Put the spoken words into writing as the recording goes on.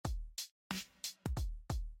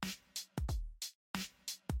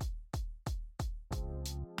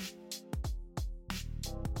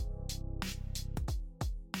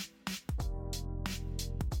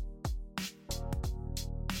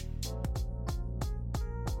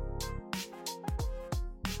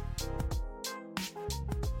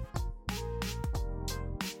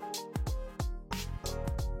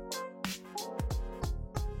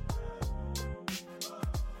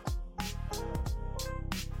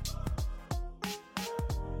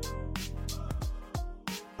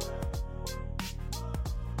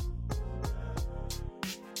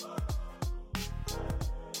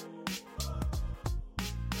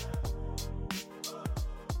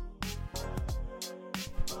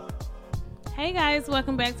Hey guys,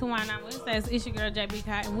 welcome back to Why Not Wednesdays. It's your girl JB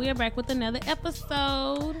Kai, and we are back with another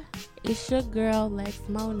episode. It's your girl Lex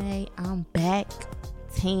Monet. I'm back,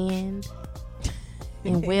 tanned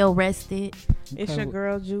and well rested. It's your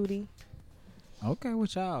girl Judy. Okay,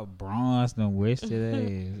 what y'all bronzed and wasted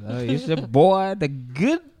ass? It's your boy, the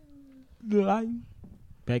good life,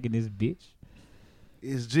 back in this bitch.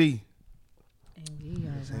 It's G. And we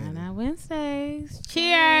are Why Not Wednesdays.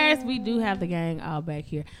 Cheers! We do have the gang all back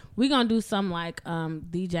here. We're gonna do something like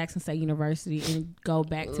the Jackson State University and go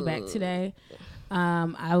back to back today.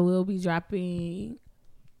 I will be dropping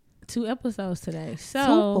 2 episodes today. So 2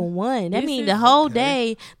 for 1. That this means is- the whole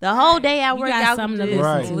day. The whole day I you work got out. something to this. listen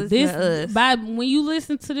Right. to. Listen This to us. by when you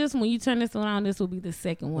listen to this, when you turn this around, this will be the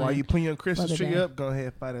second one. While you putting your For Christmas the tree day. up, go ahead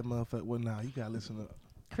and fight that motherfucker. Well, nah, you gotta listen to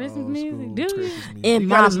Christmas old music, school do you? Christmas music. In You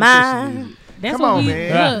my gotta listen to Christmas mind. music. That's Come what on, we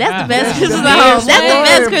man. look. That's the best Yeah. Christmas The song. best That's the one,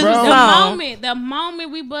 best bro. Christmas The song.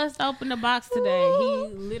 moment we bust open the box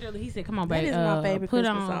today, he said, "Come on, That baby, is my favorite put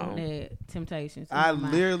Christmas on song. that Temptations." I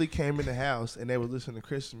literally came in the house and they were listening to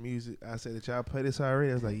Christmas music. I said, "Did y'all play this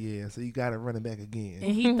already?" I was like, "Yeah." So you gotta run it back again.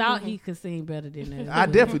 and he thought he could sing better than us. I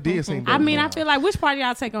definitely did sing. I mean, better I feel like which part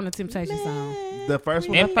y'all take on the Temptation song? the first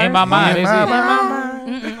one. In my mind, In is my it? mind.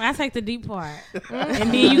 Mm-mm, I take the deep part,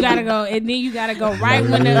 and then you gotta go. And then you gotta go right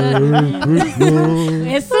when the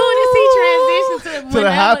as soon as he transitions to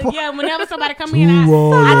the high whenever, part. whenever somebody come in, I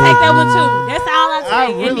take that one too. That's all I I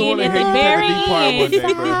take. really and want then to at hear the you very take the deep part one end,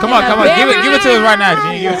 day, bro. Come on, give it to us right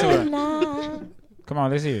now, Gene. Give it to us. Come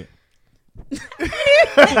on, let's hear it.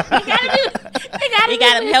 He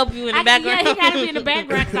got to help you in the background. Yeah, he gotta be in the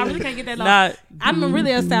background because I really can't get that low. Nah, I'm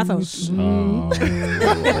really a style, so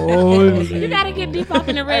you gotta get deep up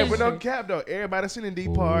in the Hey, register. but no cap though. Everybody seen the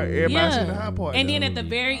deep part. Everybody seen the high part. And though. then at the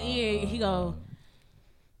very end, he go,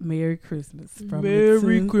 "Merry Christmas from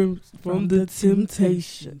Christmas from the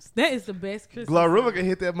Temptations." That is the best Christmas. Glorilla can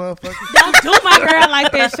hit that motherfucker. Don't do my girl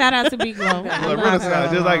like that. Shout out to Big Glow. I love Glorilla her.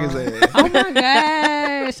 sound just like his ass. Oh my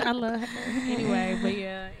gosh, I love her. Anyway, but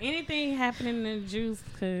yeah, anything happening in the juice?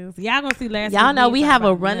 Cause y'all gonna see last. Y'all week know we we ain't have talk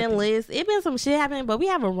a about running nothing. list. It been some shit happening, but we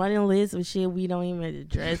have a running list of shit we don't even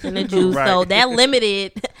address in the juice. Right. So that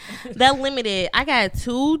limited. I got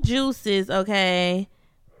 2 juices. Okay.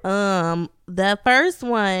 The first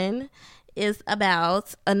one is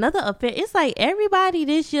about another affair. It's like everybody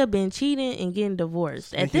this year been cheating and getting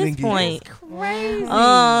divorced. At Sneaking this and getting- point,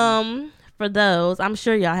 Crazy. for those, I'm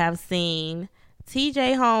sure y'all have seen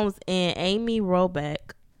TJ Holmes and Amy Roback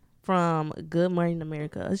from Good Morning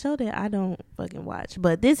America, a show that I don't fucking watch,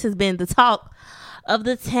 but this has been the talk of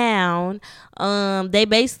the town. They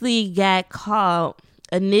basically got caught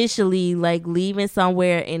initially like leaving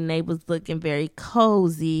somewhere and they was looking very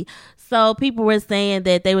cozy. So people were saying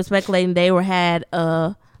that they were speculating they had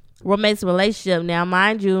a romantic relationship. Now,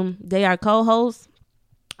 mind you, they are co-hosts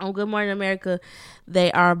on Good Morning America.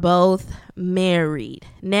 They are both married.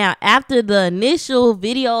 Now, after the initial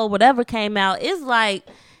video or whatever came out, it's like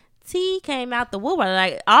T came out the woodwork.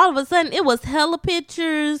 Like all of a sudden, it was hella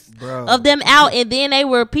pictures Bro. of them out, and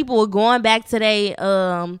then people were going back to their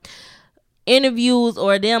interviews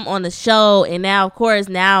or them on the show. And now, of course,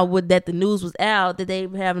 with that the news was out that they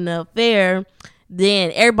were having an affair,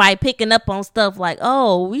 then everybody picking up on stuff like,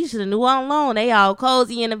 oh, we should have knew all along. They all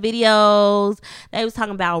cozy in the videos. They was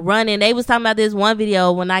talking about running. They was talking about this one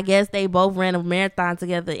video when I guess they both ran a marathon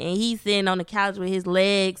together, and he's sitting on the couch with his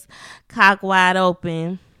legs cock wide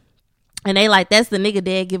open. And they like, that's the nigga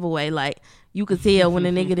dead giveaway. Like, you could tell when the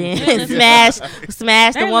nigga didn't smash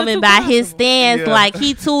the They look woman too by his comfortable. stance. Yeah. Like,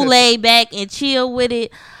 he too laid back and chill with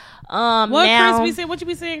it. What now, Chris be saying? What you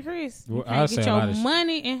be saying, Chris? You Well, can't I'll get say a lot your of shit.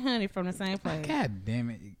 money and honey from the same place. God damn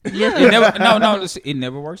it! It never, listen, it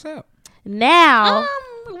never works out. now,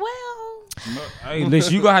 Well, Hey,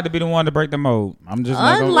 listen, you gonna have to be the one to break the mold. I'm just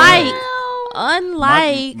not gonna unlike, lie.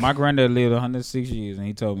 unlike, my granddad lived 106 years and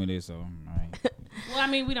he told me this, so well, I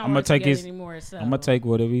mean, we don't I'ma work take together his- anymore. So I'm gonna take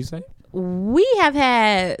whatever he say. we have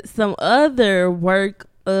had some other work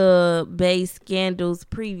based scandals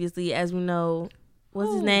previously, as we know.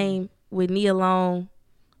 What's his Ooh. name? With Nia Long.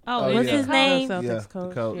 Oh, What's yeah. his name? Yeah, Celtics the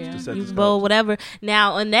coach. coach. Yeah. The Celtics Youth coach. Bowl, whatever.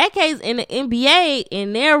 Now, in that case, in the NBA,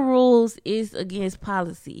 in their rules, is against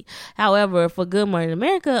policy. However, for Good Morning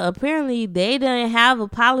America, apparently they didn't have a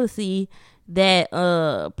policy that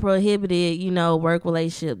prohibited, work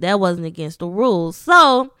relationship. That wasn't against the rules.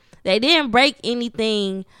 So they didn't break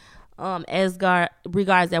anything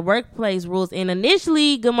regards that workplace rules. And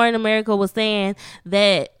initially, Good Morning America was saying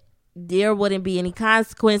that there wouldn't be any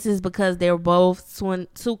consequences because they were both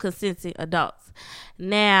two consenting adults.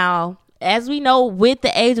 Now, as we know, with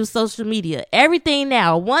the age of social media, everything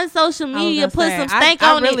now, one social media put some stank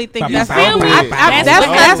on really it. think that's feel me?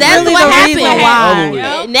 That's really what the happened. reason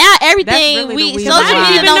why. Now everything Really we the reason social why.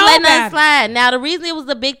 media Even don't know let about nothing it. slide. Now the reason it was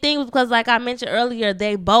the big thing was because, like I mentioned earlier,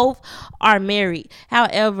 they both are married.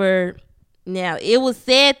 However, now it was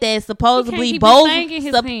said that supposedly keep both his thing in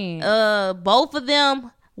his pen. both of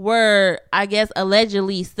them were, I guess,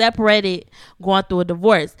 allegedly separated, going through a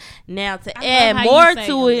divorce. Now to add more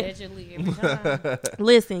to it,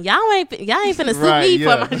 listen, y'all ain't finna sue Right, me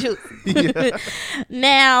yeah. for my juice.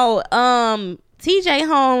 Now, TJ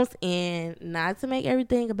Holmes, and not to make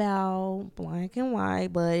everything about black and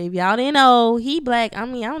white, but if y'all didn't know, he black. I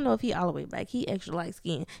mean, I don't know if he all the way black. He extra light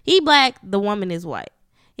skin. He black. The woman is white.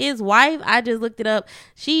 His wife, I just looked it up.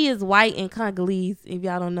 She is white and Congolese. If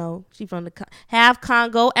y'all don't know, she from the half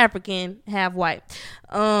Congo African, half white.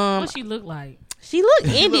 What she look like? She look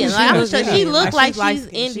Indian. Like, I'm sure she Indian. look like Like, she's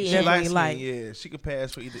she's Indian. She definitely light skin, like- yeah. She could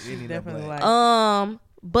pass for either Indian or Definitely black. like.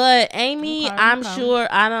 But Amy, Okay, I'm okay. sure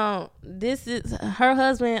I don't. This is her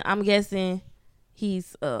husband. I'm guessing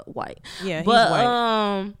he's white. Yeah, he's But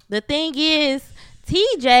white. the thing is,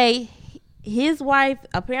 TJ, his wife,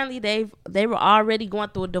 apparently they were already going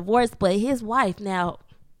through a divorce. But his wife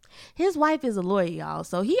is a lawyer, y'all.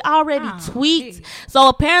 So he already tweaked. geez. So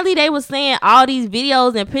apparently they were saying all these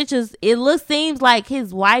videos and pictures. It seems like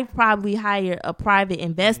his wife probably hired a private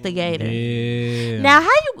investigator. Yeah.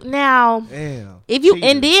 Now Damn. if you, Jesus.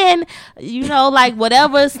 and then, like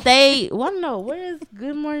whatever state, well, no, where is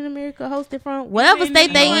Good Morning America hosted from? Whatever In state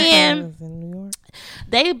New they York. in, In New York.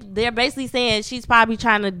 they're basically saying she's probably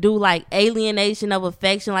trying to do like alienation of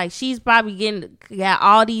affection. Like she's probably got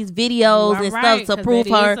all these videos You are and right, stuff to 'cause prove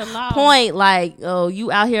that her is a law. point. Like, oh,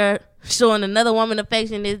 you out here showing another woman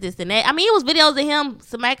affection, this and that. I mean, it was videos of him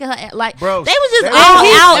smacking her. Like, Bro, they was just that- all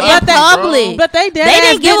He's- out but in they- public. But they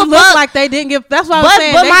didn't give a look fuck. like they didn't give. That's what I'm But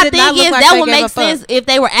saying. but They my did not thing look is like that they would gave make a fuck. sense if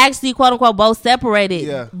they were actually quote unquote both separated.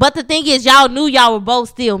 Yeah. But the thing is, y'all knew y'all were both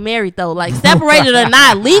still married though, like separated or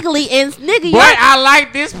not legally. And nigga, But I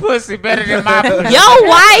like this pussy better than my pussy. your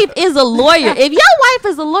wife is a lawyer. If your wife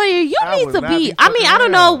is a lawyer, you I need would to not be. be I mean, I don't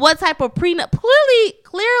fucking know around. what type of prenup.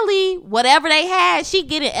 Clearly, whatever they had, she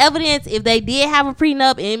getting evidence. If they did have a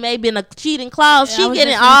prenup and it may have been a cheating clause, Yeah, I she was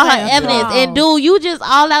getting just all gonna her say a evidence. clause. And dude, you just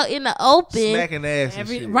all out in the open. smacking ass and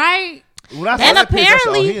shit. Right? When I saw And that picture, I said,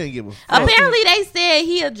 apparently- he didn't give a fuck. Apparently, they said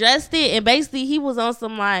he addressed it, and basically he was on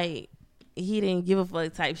some like he didn't give a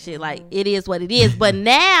fuck type shit. Like it is what it is. But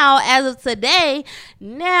now, as of today,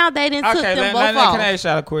 now they didn't took Okay, them both can off I ask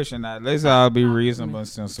y'all a question now? Let's all be reasonable and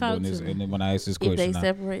sensible Talk in this, to me. and then when I ask this if they question. now.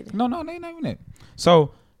 separated. No, they ain't even that.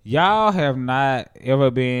 So y'all have not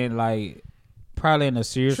ever been like probably in a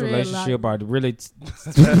serious Tread relationship or really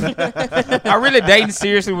are really dating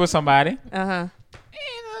seriously with somebody. Uh-huh.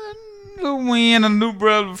 New wind, a new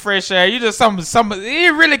brother, fresh air. You just some.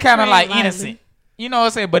 It really kind of Tread like lightly. innocent. You know what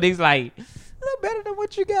I'm saying? But he's like a little better than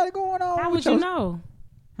what you got going on. How with would you your- know?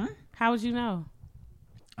 Huh? How would you know?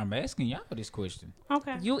 I'm asking y'all this question.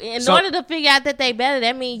 Okay. You in So- order to figure out that they better,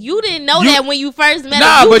 that means you didn't know You- that when you first met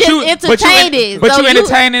Nah, them. but You you just entertained it. But So you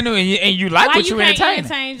entertaining it and you like Why what you you can't entertaining.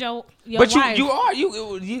 entertain your But wife? you are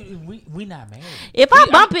we not married. If I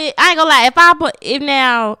bump it, I ain't gonna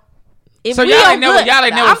lie. If So we y'all on ain't never good- y'all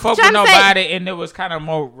ain't never I'm fucked with trying to say- nobody and it was kind of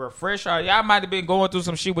more refresher. Y'all might have been going through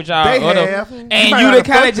some shit with y'all They other, have. and You might you not the have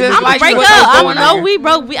kind of fucked just with I'm them. a like break what's up. going I know on. we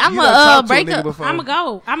broke. I'm You a done talked to a break nigga up. before. I'm a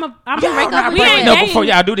go. I'm a break break up. up. We We ain't ain't No, dating. before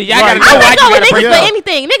y'all do that, y'all Right. gotta I know why break you up with gotta break niggas for up.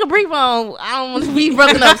 anything. Nigga brief on. I don't want to be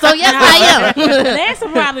broken up. So yes, I am. Let's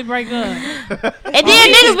probably break up. And then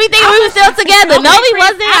niggas be thinking we was still together. No, we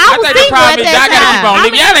wasn't. I was think the single problem at is y'all that gotta keep on time.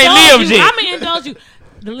 living. Y'all ain't lived yet. I'm gonna indulge you.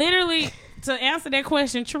 Literally, to answer that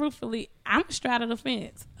question truthfully, I'm straddle the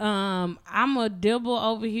fence. I'm a dibble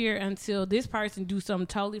over here until this person do something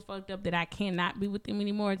totally fucked up that I cannot be with them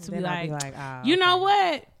anymore. To Then be I'd like, be like, ah, you know okay.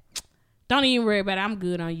 what? Don't even worry about it. I'm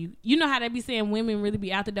good on you. You know how they be saying women really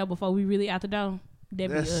be out the door before we really out the door? That be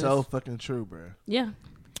That's us. so fucking true, bro. Yeah.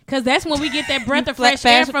 Because that's when we get that breath of Fla- fresh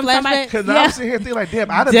air flash- from flashback? somebody. Because Yeah. I'm sitting here thinking like,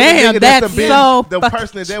 damn, I done Damn, been a nigga that's been so the fucking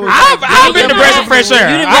person that was. I've been the breath of fresh air.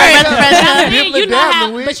 You done I been ain't- the breath of fresh air. And then you know down how,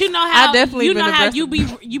 the week. but you know how I definitely you been know the how breath you of-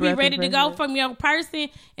 be breath ready of to fresh go air. from your person,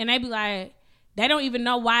 and they be like, they don't even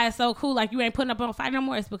know why it's so cool. Like you ain't putting up on a fight no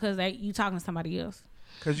more. It's because you talking to somebody else.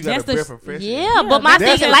 Because you got That's a the- breath of fresh air. Yeah, but my that's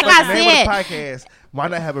thing, just like the I Name said, of the podcast. Why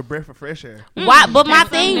not have a breath of fresh air? why? But my That's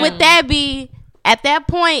thing something with else. that be at that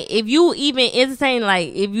point, if you even entertain,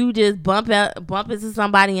 like if you just bump into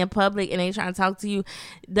somebody in public and they trying to talk to you,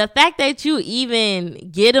 the fact that you even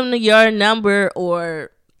get them to your number or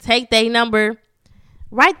take their number,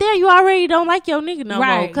 right there, you already don't like your nigga no more.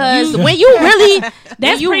 Right. Because You- when you really, That's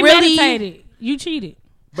when you really, premeditated. You cheated.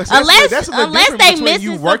 But Unless the they difference between missing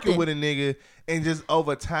you working something. with a nigga and just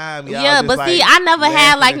over time, y'all yeah, just but like see, I never had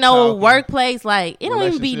laughing like and no talking. workplace. Like it don't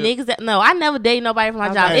even be Relationship. niggas. That, no, I never date nobody from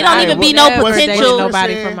my job. Okay, It don't hey, even what- be no never dated potential.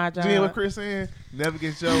 nobody from my job. Jen, what Chris saying? Never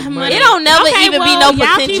get your money. It don't never Okay, even well, be no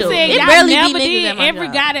y'all keep potential. saying It y'all barely never be niggas did. at my Every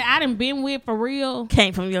job. guy that I done been with for real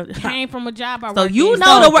Came from your came from a job. I So worked you in.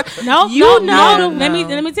 know the work. No, You no, know no. the- Let me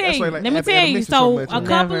tell That's you. like Let me Abby tell you. Mixer So so much, a huh?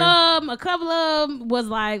 couple of them was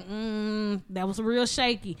like, that was real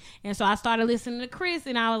shaky, and so I started listening to Chris,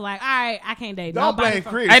 and I was like, all right, I can't date Don't nobody. blame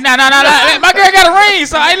from- Chris. Hey, no. My girl got a ring,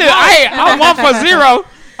 so I'm 1 for 0.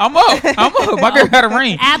 I'm up. My girl got a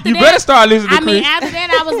ring. After You that- better start listening to I mean, Chris. after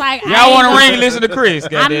that, I was like, Y'all want a ring? Listen to Chris. I'm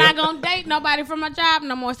goddamn. not gonna date nobody from my job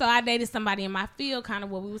no more. So I dated somebody in my field, kind of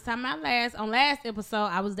what we was talking about last episode.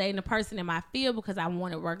 I was dating a person in my field because I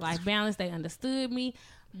wanted work-life balance. They understood me.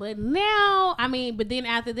 But now, but then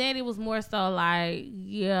after that, it was more so like,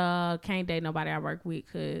 yeah, can't date nobody I work with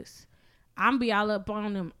because I'm be all up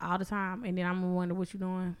on them all the time, and then I'm gonna wonder what you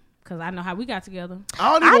doing because I know how we got together.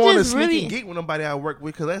 I don't even want to just sneak really- and geek with nobody I work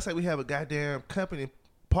with because let's say we have a goddamn company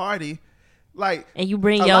party, like and you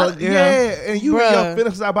bring a your lot- yeah, and you bring your Bruh.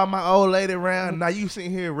 feelings out about my old lady around. Now you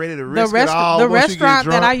sitting here ready to The, risk it all. the once you get restaurant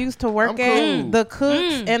that drunk. I used to work I'm at, cool. the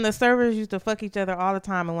cooks and the servers used to fuck each other all the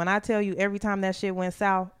time. And when I tell you, every time that shit went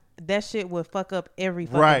south, that shit would fuck up every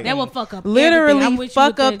fucking Right. thing. That will fuck up everything. I'm Literally with you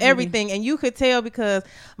fuck with up that, Judy. everything. And you could tell because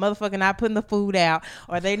motherfucker not putting the food out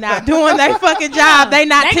or they not doing their fucking job. They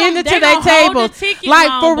not They tending gon- to they their gon' hold tables. the ticket Like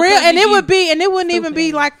long for real. because And of it you. would be, and it wouldn't even be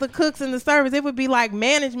Stupid. like the cooks and the servers. It would be like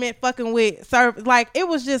management fucking with service. Like it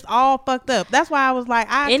was just all fucked up. That's why I was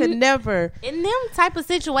like, I And- could never. in them type of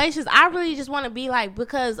situations, I really just want to be like,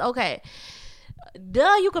 because okay,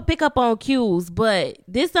 you could pick up on cues, but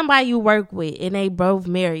this somebody you work with and they both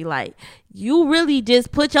married, like you really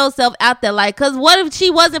just put yourself out there, like, cause what if she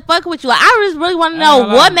wasn't fucking with you? Like, I just really want to know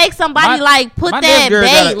Like, what makes somebody my- like put my that damn girl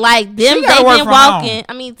bait, gotta- like them She they gotta work been from walking. home.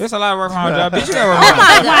 I mean, There's a lot of work from home job. Bitch, you gotta work oh from home.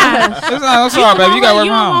 my god, I'm sorry, baby. You gotta work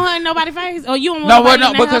You from don't home. want her in nobody's face, or you don't want No, nobody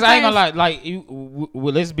but in no, because her I ain't gonna face? lie.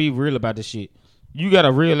 Like, let's be real about this shit. You got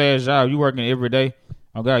a real ass job. You working every day.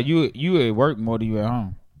 Oh God, you at work more than you at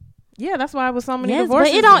home. Yeah, that's why it was so many Yes,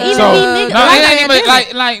 divorces. but it don't even So be no, niggas. it Like, ain't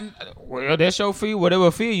even like. Well, that's your feel, whatever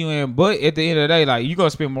feel you in. But at the end of the day, like you gonna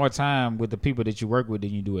spend more time with the people that you work with than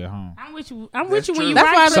you do at home. I'm with you. I'm That's with you when true. you That's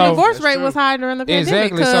why right. the So- divorce That's rate true. was high during the pandemic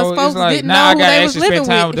Exactly. because So folks it's like didn't now I know who gotta they was actually spend living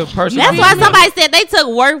time with. with the person. that's I'm why with. somebody said they took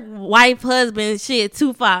work, wife, husband shit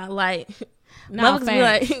too far. Like, No, motherfuckers be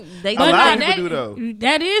facts. like, they A lot no, of that, people do, though.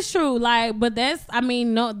 That is true. Like, but that's,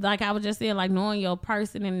 no, like I was just saying, like knowing your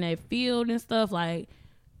person in that field and stuff, like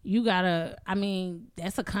you gotta,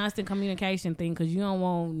 that's a constant communication thing because you don't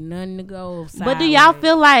want nothing to go sideways. But do y'all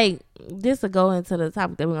feel like this will go into the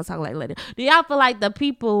topic that we're gonna talk like later? Do y'all feel like the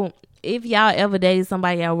people, if y'all ever dated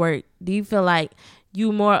somebody at work, do you feel like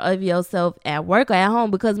you more of yourself at work or at home?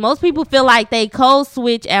 Because most people feel like they code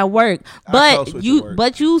switch at work, I but code switch you at work.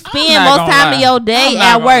 but you I'm spend not most gonna time lie. of your day I'm not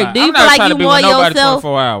at gonna work. lie. Do you I'm feel not like trying you to be more with nobody yourself?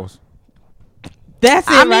 24 hours. That's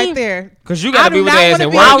it I right mean- there. Cause you I gotta do be with not their ass wanna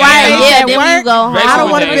at be work. All with right, their and- ass yeah, at then work. you go home. I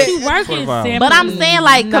don't want to Basically, be. But you working 24 hours. separate. But I'm saying,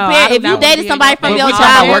 like, No, I compare do if not you wanna dated be somebody in from no your But we job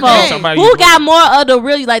talking about working with before, somebody who you got more of the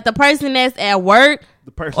real, like the person that's at work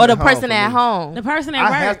The person or the at home person for at me. home? The person at I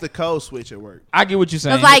work. have to code switch at work. I get what you're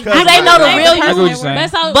saying. Cause like, Because do they know the I- real I get what you? you're saying.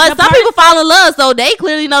 But some people fall in love, so they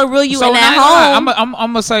clearly know the real you in at home.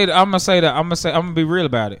 I'm gonna be real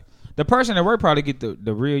about it. The person at work probably get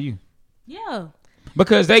the real you Yeah.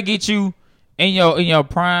 because they get you in your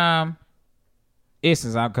prime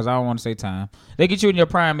essence. Because I don't want to say time. They get you in your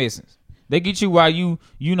prime essence. They get you while you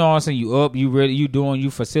know what I'm saying, you up, you ready, you doing, you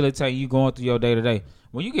facilitating, you going through your day to day.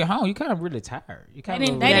 When you get home, you kind of really tired. You kind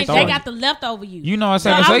of They got the leftover you. You know what I'm So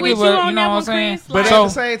saying? I'm So they with give you a- on you know that what I'm one, saying? Chris. But Like, at So- the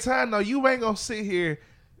same time, though, you ain't gonna sit here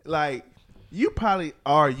like you probably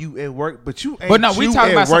are you at work, but you ain't. But no, we you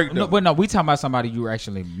talking at about work. we talking about somebody you're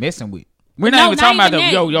actually messing with. We're no, not even talking about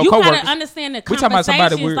that. your You coworkers. gotta understand the We talking about somebody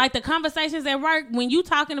conversations, we're- like the conversations at work. When you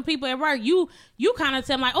talking to people at work, you kind of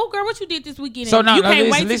tell them like, "Oh, girl, what you did this weekend?" So And now, you can't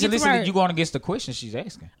wait listen, to get to work. you going against the question she's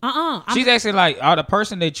asking. I'm She's asking like, are the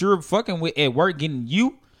person that you're fucking with at work getting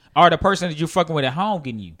you, or the person that you're fucking with at home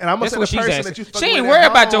getting you? And I'm gonna That's say what the she's person asking. that you She fucking ain't with worried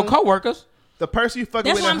at about your home- coworkers. The person you fucking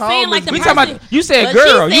That's with what at I'm home saying, like, is the We person- talking about you said But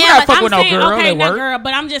girl. she You said, not like, fuck I'm with no saying, girl okay, at not work. girl,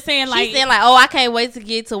 but I'm just saying like She's saying like, oh, I can't wait to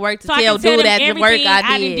get to work to so I tell can tell dude them at the work everything I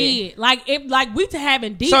done did. did. Like if like we to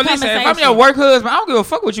having deep So conversations. listen, if I'm your work husband, I don't give a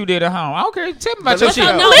fuck what you did at home. I don't care. Tell me about But your listen,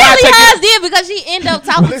 shit. no, Why I Clearly, take hers you- did because she ended up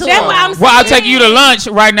talking to Listen, That's him. what I'm saying. Well, I'll take you to lunch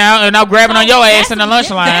right now, and I'm grabbing on your ass in the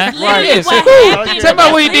lunch line. That's literally Yes. what Cool. happened. Tell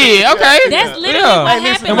me what you did. Okay. That's literally Yeah. what Hey, listen,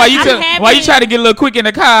 happened. And why you Like, why you try to get a little quick in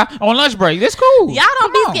the car on lunch break? That's cool. Y'all don't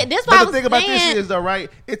Come be on. scared. That's why I But was the thing about this saying. is though, right?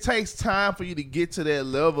 It takes time for you to get to that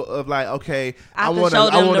level of like, okay, I I can want show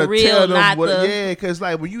to, I them want the to real, tell them not what. the- Yeah, because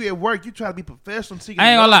like when you at work, you try to be professional. So you can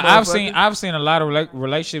I ain't gonna lie. know I've seen a lot of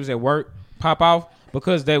relationships at work pop off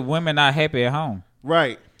because that women not happy at home.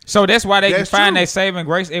 right. So that's why they That's can find true. that saving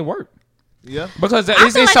grace at work. Yeah. Because I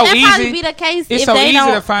it's feel like so that probably easy. be the case It's if so they easy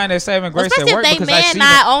don't. to find that saving grace Especially at work if they because I man see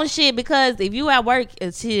not them. on shit. Because if you at work,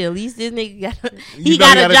 shit, at least this nigga got You he know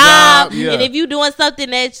got he a got a job, job, yeah. and if you doing something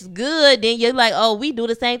that's good, then you're like, oh, we do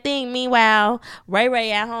the same thing. Meanwhile,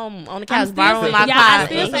 Ray at home on the I'm couch still borrowing saying, my y'all, car. I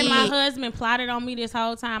still and say my he- husband plotted on me this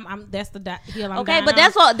whole time. That's the hill I'm Okay, dying but on.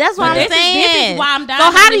 that's what But I'm this is saying. why I'm dying So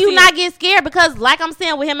how on do this you hill. not get scared? Because like I'm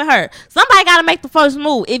saying with him and her, somebody got to make the first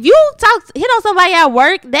move. If you hit on somebody at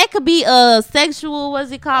work, that could be a sexual, what's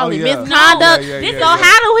it called, Oh, yeah. misconduct. Yeah, yeah, So yeah.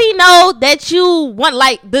 how do he know that you want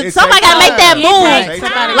It somebody takes got to make that time. move? It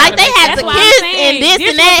takes time. Like they had That's to why I'm kiss saying, and this and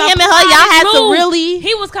was that. a Him and her, y'all had to move. really.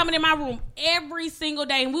 He was coming in my room every single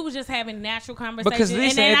day, and we was just having natural conversations. Because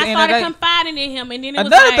listen, and then at the I end of the started day- confiding in him, and then it was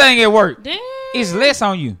Another like, thing at work damn. is less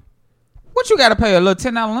on you. What you got to pay a little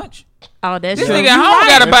 $10 lunch? Oh, that's This true. nigga at home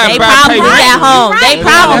got to They buy problems pay at rent. home. They Right.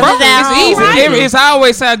 problems Bro, is at it's home. easy. It's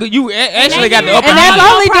always sound good. You actually got the upper And that's hand.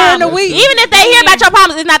 only during the problem. week. Even if they hear about your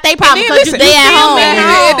problems, it's not their problem And then because you listen, stay at home.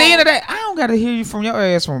 At the end of the day, I don't got to hear you from your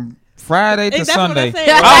ass from Friday to That's what I Sunday. said.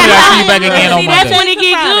 I only got to see you back See, again on See, that's Monday. when it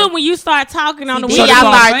get Friday. good when you start talking on the See, So weekend. that's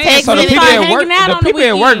y'all what I'm start saying. So the texting people and at work, hanging out the on the people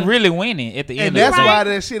at work weekend. really winning at the end And of that's the day. why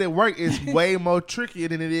that shit at work is way more trickier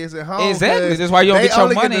than it is at home. Exactly. 'cause That's why you don't they get your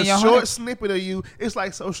only money in the your short hand. snippet of you. It's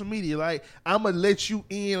like social media. Like I'm gonna let you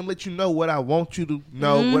in. I'm let you know what I want you to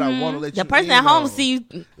know. What I want to let you. The person in at home on. see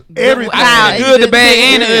you. Everything. I see the good, the bad,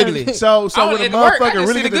 and the Yeah. ugly. So Oh, when a at work, I motherfucker can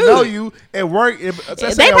really see the get to know good. you at work,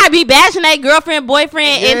 They probably be bashing their girlfriend,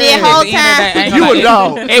 boyfriend, and then Yeah. whole At the end of the day, I time. ain't You gonna a lie.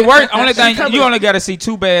 dog. At work, only thing coming- you only got to see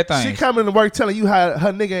two bad she things. coming to work telling you how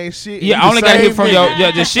her nigga ain't shit. Yeah, You I only the got to hear same from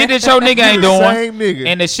nigga. the shit that your nigga You ain't the doing, same nigga.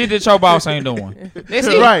 and the shit that your boss ain't doing. That's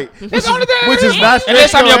it. Right. That's the only thing. Which is not Unless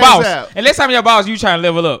straight I'm your your ass boss. out. Unless I'm your boss, you trying to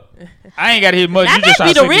level up. I ain't got to hear much. Now You just that trying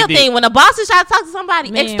be to the suck real your dick. thing. When a boss is trying to talk to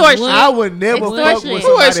somebody, Man, extortion. what? I would never fuck Extortion. with Who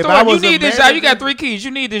somebody is if I story? You was a need this manager. job. You got 3 kids.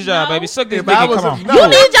 You need this job, No. baby. Suck this If dick I and was come a on. no, You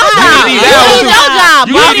need your job. need You hours need too. your job.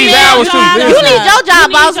 You boss need these man. hours too. You need your job,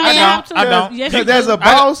 You boss need your man. job too. I don't. Yes, Because you as do. a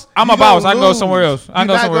boss, I'm you a boss. gonna I can go lose. somewhere else. I can You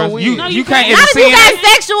go not somewhere gonna else. You win. No, you you can't. can't. Not if you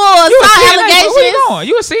got sexual You a assault CNA. Where you allegations. going?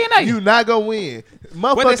 You a CNA. You not gonna win.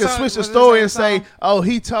 What Motherfuckers that song- switch the what that story same and say, song? "Oh,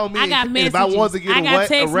 he told me I got if I wanted to messages. get I got a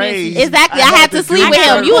text raise, messages. Exactly. I had to do sleep with I him.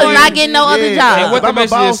 got You was recordings. not getting no other Yeah. job. And what If the I'm a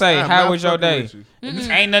messages boss, say? I'm How not was your fucking day? with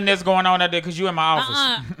you. Ain't nothing that's going on out there because you in my office.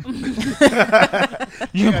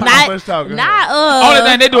 You in my Not- office. much talking. Only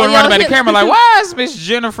thing they doing on running by your the camera like, why is Miss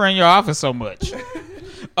Jennifer in your office so much?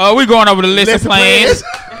 We going over the list of plans.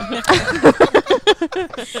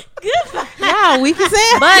 Yeah, we can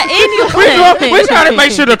say. But anyway, We trying to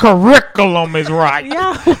make sure the curriculum is right.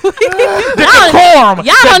 Yeah. The decorum.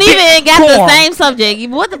 y'all don't the even got the decorum. same subject.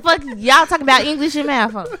 What the fuck y'all talking about English and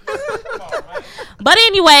math for? But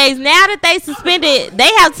anyways, now that they suspended, they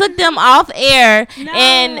have took them off air,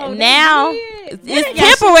 and they now did. it's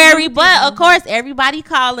temporary. But of course, everybody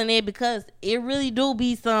calling it because it really do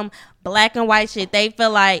be some black and white shit. They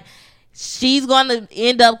feel like she's gonna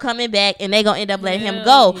end up coming back, and they gonna end up letting him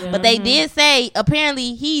go. Yeah. But they did say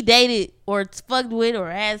apparently he dated or fucked with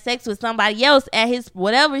or had sex with somebody else at his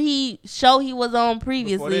whatever show he was on Before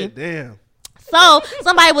previously. that, damn. So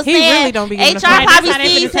somebody was He saying really don't be giving a HR fuck. probably That's how they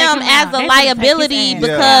sees finna take him him as out. a They finna take his liability ass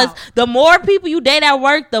because out. the more people you date at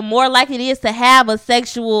work, the more likely it is to have a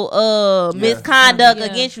sexual misconduct Yeah.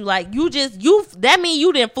 against you. Like you that means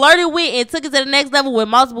you didn't flirted with and took it to the next level with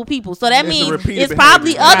multiple people. So that It's a means repeated it's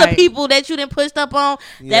probably behavior. other Right. people that you didn't pushed up on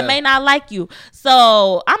Yeah. that may not like you.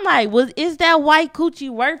 So I'm like, is that white coochie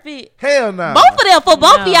worth it? Hell no. Both of them, for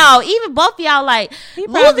both of No. y'all, even both of y'all, like He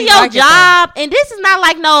losing probably your like it, though. job, and this is not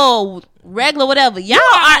like no regular whatever. Y'all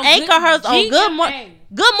are on anchor good- hers on GMA.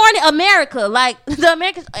 Good Morning America, like the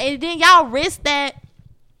Americans, and then y'all risk that.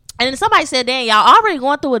 And then somebody said, "Damn, y'all already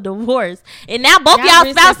going through a divorce, and now both Y'all y'all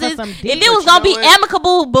risk that for spouses. some If dick, it was but gonna you be know what?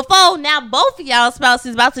 amicable before, now both of y'all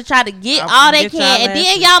spouses about to try to get I- all they get y'all can, and then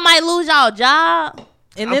asses. y'all might lose y'all job.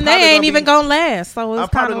 And I'm then probably they ain't gonna even be- gonna last. So I'm it's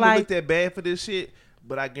kind probably of gonna like look that bad for this shit.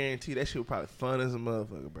 but I guarantee that shit was probably fun as a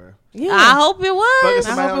motherfucker, bro. Yeah. I hope it Fucking was.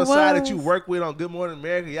 somebody hope on the it side was. that you work with on Good Morning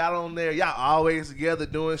America, y'all on there, y'all always together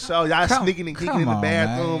doing shows, y'all sneaking and geeking in the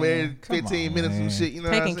bathroom every 15 minutes and shit. You know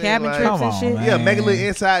Taking what I'm saying? cabin Like, trips Come and on, shit. man. yeah, make a little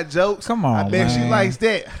inside jokes. Come on, I bet she man. likes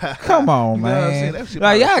that. Come on, You know what I'm saying? man. That shit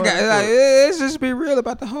Like y'all probably got fun like as fuck. let's just be real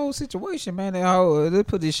about the whole situation, man. That whole let's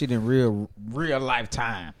put this shit in real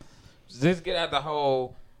lifetime. Let's get out the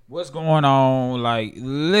whole what's going on. Like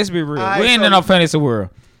let's be real. Alright, We ain't so- in no fantasy world.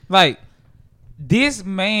 Like this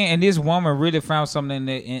man and this woman really found something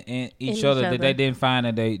in each other that they didn't find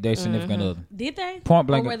in their significant other. Did they? Point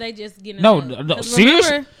blank. Or were they just getting No, together? no, 'Cause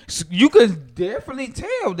seriously. remember- You could definitely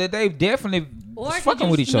tell that they definitely Or was could fucking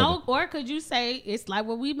you with each other. Or could you say it's like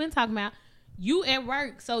what we've been talking about? You at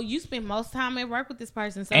work, so you spend most time at work with this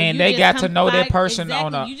person, so And you they just got to know that confide- person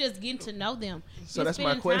exactly, on a- You just getting to know them. So You're that's my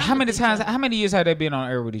spending question. time How many with each times? other. How many years have they been on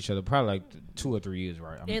air with each other? Probably like 2 or 3 years,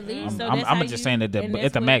 right? At least. So I'm that's how just you- saying that and at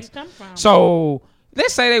that's the where max. it come from. So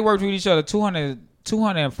let's say they worked with each other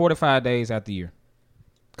 245 days out the year.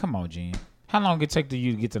 Come on, Jen. How long it take to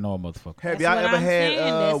you to get to know a motherfucker? Have That's y'all what ever I'm saying.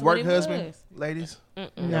 had That's what work it husband, was. ladies? Y'all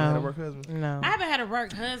ever No. had a work husband? No. I haven't had a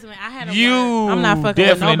work husband. I had a You work. I'm not fucking with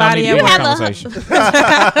definitely nobody don't need at to work. have a conversation.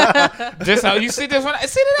 Just how you see this one.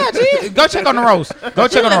 See that out, Jen. Go check on the roast. Go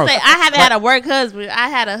check on the roast. Say, I haven't had a work husband. I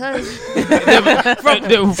had a husband.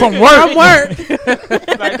 From work. From work.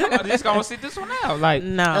 Like, I'm just gonna sit this one out. Like,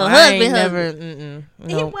 No, A I husband, ain't husband. never.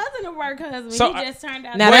 He No. wasn't a work husband. So, He just turned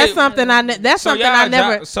out. Now to that's be a something husband. that's So something y'all I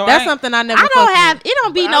never. job- so that's I- something I never. I don't fucked have. with. It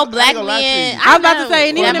don't be But no I black ain't gonna lie to men. you. I was about to say,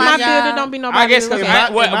 and even at in my field, job. it don't be nobody. I guess else. because In my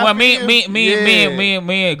field,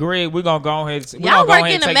 me and Greg, we gonna go ahead. We Y'all gonna go work ahead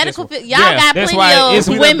in and the take medical this field. one. Y'all got that's plenty why it's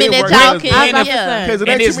of we women done that been y'all working. can. I was about to Yeah. say. Because it And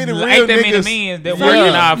ain't it's too many real ain't that many niggas. men that So work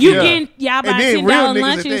in Yeah. our you field. getting y'all buying then $10 real niggas at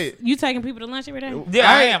lunches? that. You taking people to lunch every day?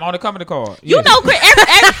 Yeah, I am on the company card. You Yes. know, Chris,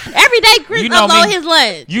 every day Chris You know upload me. his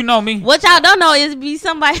lunch. You know me. What y'all don't know is be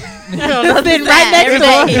somebody Sitting right next every to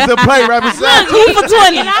him. day. It's a plate right beside you. 2 for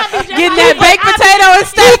 20. Getting that baked potato and 2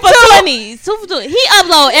 steak for too. 20. 2 for 20. He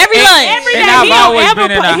upload every lunch. every And day. I've He don't always ever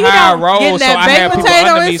been in put- a he high don't- role, Getting so that I have baked people potato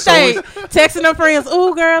under me. and So steak. it's- Texting them friends.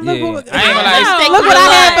 Ooh, girl, look Yeah. what I ain't gonna lie. know. look what I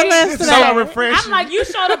had for Like, lunch So today. refreshing. I'm like, you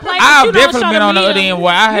show the plate. but I've you don't definitely show been the on the other meal. end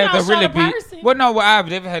where I You had don't to show really the be. person. Well, no, I've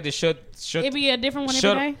never had to shut. It be a different one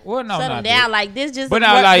Shut every day. Well, no, Shut not them that. down. Like, this just But work,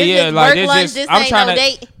 now, like, this yeah, just like work this lunch. just This I'm ain't trying no to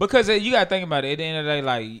date. because you gotta think about it. At the end of the day,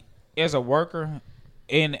 like as a worker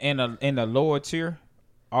in the lower tier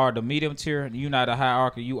or the medium tier, you're not a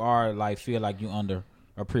hierarchy. You are like feel like you under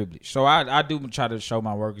a privilege. So I do try to show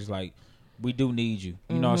my workers like we do need you.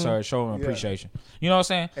 You know what I'm saying? Show them Yeah. appreciation. You know what I'm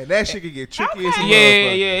saying? And that shit can get tricky as a Yeah,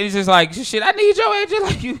 motherfucker. yeah. It's just like shit. I need your ass just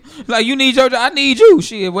like you need your job. I need you.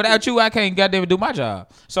 Shit. Without you, I can't goddamn do my job.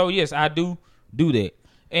 So yes, I do that.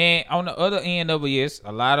 And on the other end of it, yes,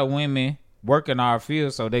 a lot of women work in our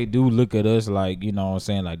field, so they do look at us like, you know what I'm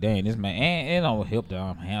saying, like, dang, this man, and it don't help that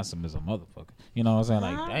I'm handsome as a motherfucker. You know what I'm saying?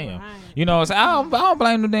 Like, damn. Right. You know what I'm saying? I don't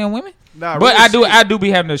blame them damn women. Nah, But real I shit. do be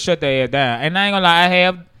having to shut their ass down. And I ain't gonna lie, I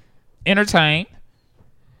have entertained,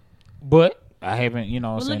 but I haven't, you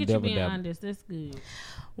know what Well, I'm look saying, at you double being dabble. honest. That's good.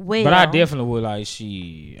 Well, But I definitely would like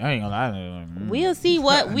she. I ain't gonna lie. We'll see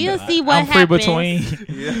what I'm free happens. between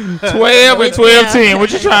 12 and 12:10.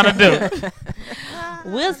 What you trying to do?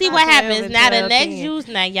 We'll see what 12 happens. and Now the 12, next 10. juice.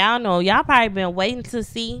 Now y'all know. Y'all probably been waiting to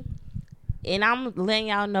see. And I'm letting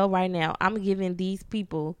y'all know right now. I'm giving these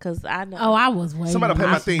people because I know. Oh, I was waiting. Somebody play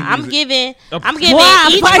my theme I'm music. giving Boy, I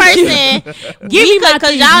each fight you. person. Give me my Because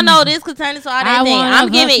theme y'all know music. this could turn into all I that thing. wanna I'm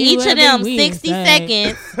fuck giving you each of every them 60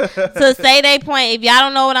 Wednesday. seconds to say their point. If y'all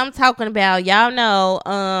don't know what I'm talking about, y'all know.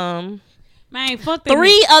 Man, fuck that.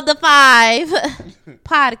 3 of the 5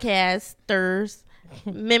 podcasters,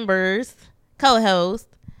 members, co-hosts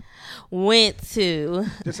went to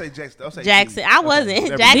Just say Jackson. Don't say Jackson. G. I Okay, wasn't.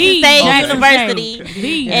 never Jackson mind. State Jackson University.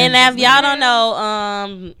 State. And if y'all don't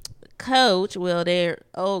know, coach, well, their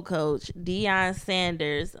old coach, Deion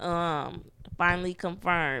Sanders, finally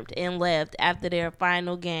confirmed and left after their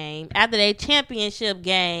final game, after their championship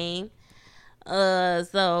game.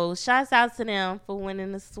 So shouts out to them for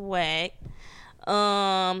winning the swag.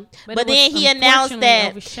 But it then was he announced unfortunately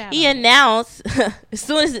that overshadowed. as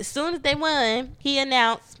soon as they won, he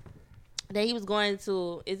announced that he was going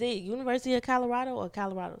to, is it University of Colorado or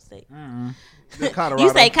Colorado State? Colorado. You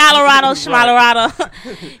say Colorado, Schmalorado.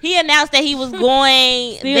 He announced that he was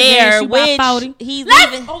going Still there, gas you by which 40.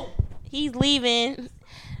 he's leaving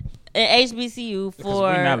an HBCU for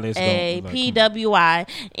we not let's go. a Like, PWI,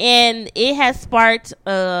 and it has sparked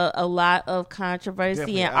a lot of controversy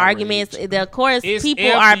Definitely and outrage. arguments. Of course, It's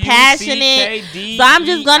people are passionate, so I'm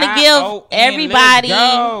just gonna give everybody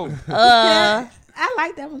I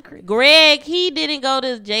like that one, Chris. Greg, he didn't go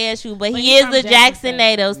to JSU, but he he's is from a Jackson Jackson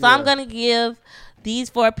native. So I'm Yeah. gonna give these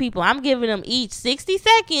 4 people. I'm giving them each 60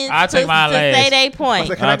 seconds I'll take my to last. say they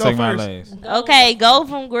point. Can I I'll go take my first? last. Okay, go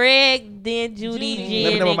from Greg, then Judy, Jen,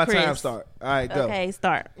 Let me know when and my Chris. time start. All right, go. Okay,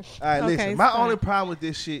 start. All right, Okay, listen. My start. only problem with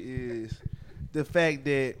this shit is the fact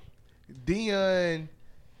that Deion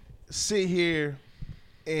sit here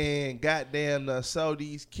and goddamn sold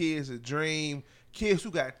these kids a dream. Kids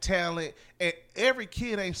who got talent, and every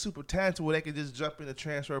kid ain't super talented where they can just jump in the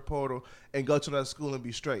transfer portal and go to another school and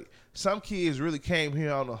be straight. Some kids really came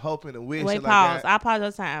here on the hope and the wish. Wait, and pause. like I pause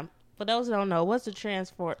your time. For those who don't know, what's the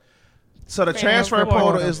transfer? So the transfer Transfer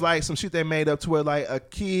portal portal. is like some shit they made up to where like a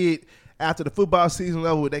kid after the football season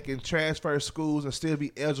over, they can transfer schools and still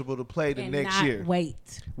be eligible to play the And next not year wait.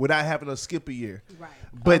 without having to skip a year. Right.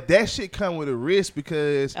 But that shit come with a risk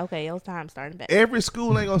because Okay, your time starting back. every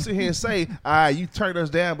school ain't gonna sit here and say, all right, you turned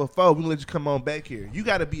us down before, we gonna let you come on back here. You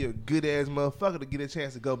gotta be a good ass motherfucker to get a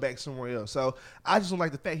chance to go back somewhere else. So I just don't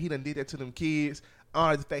like the fact he done did that to them kids. I don't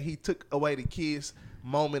like the fact he took away the kids'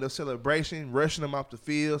 moment of celebration, rushing them off the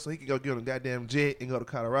field so he could go get on a goddamn jet and go to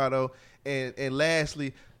Colorado. And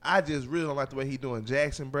lastly, I just really don't like the way he doing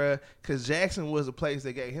Jackson, bruh, because Jackson was a place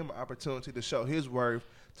that gave him an opportunity to show his worth,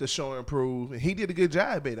 to show and prove, and he did a good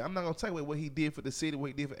job at it. I'm not gonna take away what he did for the city, what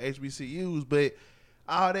he did for HBCUs, but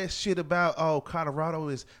all that shit about Colorado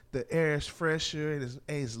is the air is fresher and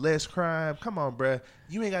it's less crime. Come on, bruh,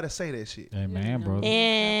 you ain't gotta say that shit. Hey man, bro.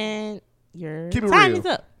 And your Keep it time real. is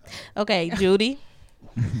up. Okay, Judy.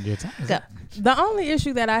 Your time is Go. up. The only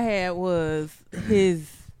issue that I had was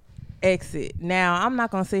his exit. Now, I'm not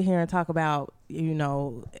going to sit here and talk about,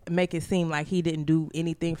 make it seem like he didn't do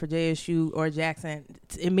anything for JSU or Jackson.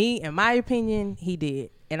 In my opinion, he did.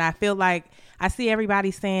 And I feel like I see everybody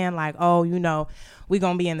saying like, oh, we're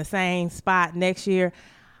going to be in the same spot next year.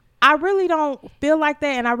 I really don't feel like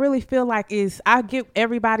that, and I really feel like I get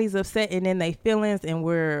everybody's upset and then they feelings and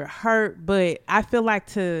we're hurt, but I feel like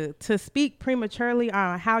to speak prematurely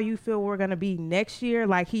on how you feel we're gonna be next year,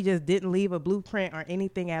 like he just didn't leave a blueprint or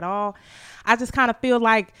anything at all. I just kind of feel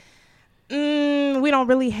like we don't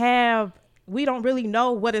really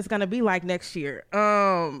know what it's gonna be like next year.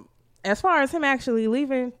 As far as him actually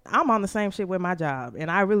leaving, I'm on the same shit with my job,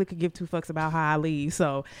 and I really could give 2 fucks about how I leave.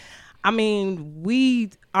 So, I mean, we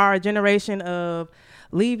are a generation of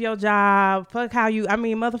leave your job, fuck how you,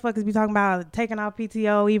 motherfuckers be talking about taking off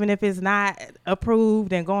PTO even if it's not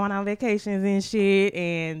approved and going on vacations and shit,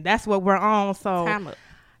 and that's what we're on. So, Time up.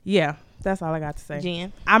 yeah, that's all I got to say.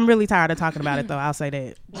 Jen. I'm really tired of talking about it, though. I'll say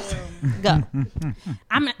that. Go.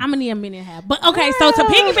 I'm gonna need a minute and a half. But okay, so to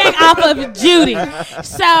piggyback off of Judy,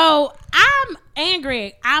 so and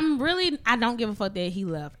Greg, I don't give a fuck that he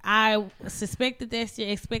left. I suspected that shit,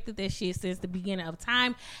 expected that shit since the beginning of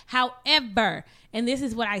time. However, and this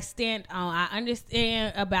is what I stand on, I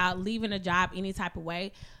understand about leaving a job any type of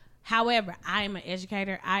way. However, I am an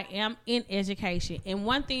educator. I am in education. And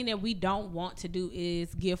one thing that we don't want to do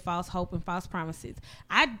is give false hope and false promises.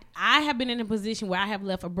 I have been in a position where I have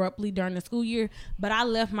left abruptly during the school year, but I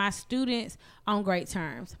left my students on great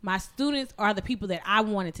terms. My students are the people that I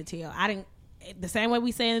wanted to tell. The same way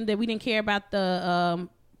we saying that we didn't care about the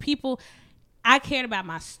people, I cared about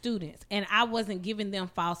my students, and I wasn't giving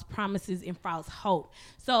them false promises and false hope.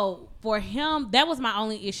 So for him, that was my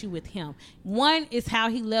only issue with him. One is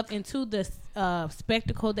how he left into the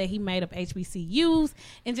spectacle that he made of HBCUs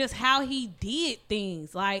and just how he did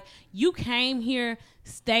things. Like, you came here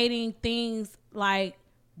stating things like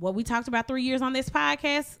what we talked about 3 years on this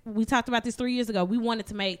podcast. We talked about this 3 years ago. We wanted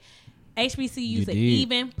to make HBCUs an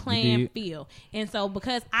even playing field. And so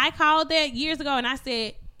because I called that years ago and I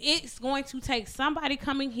said, it's going to take somebody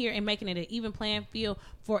coming here and making it an even playing field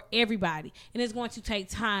for everybody, and it's going to take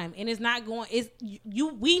time, and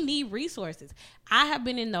we need resources. I have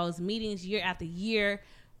been in those meetings year after year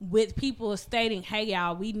with people stating, hey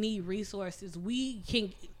y'all, we need resources.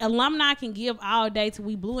 Alumni can give all day till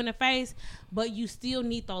we blue in the face, but you still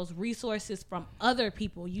need those resources from other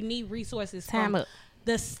people. You need resources from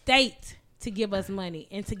the state to give us money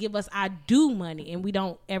and to give us our due money, and we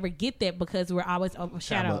don't ever get that because we're always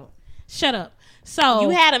overshadowed. Shut up. So you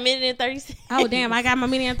had a minute and 30 seconds. Oh damn, I got my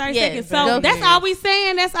minute and 30 Yes, seconds. So go that's ahead. all we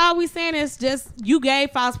saying. That's all we saying is just you gave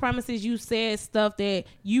false promises. You said stuff that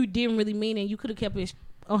you didn't really mean, and you could have kept it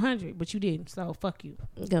 100, but you didn't. So fuck you.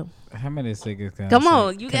 Go. How many seconds can Come I say?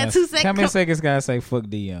 on, you got 2 seconds. How many seconds can I say fuck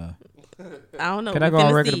Deion? I don't know. Can I go We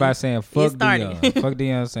on finna record see. by saying fuck It started. Deion? Fuck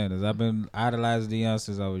Deion Sanders. I've been idolizing Deion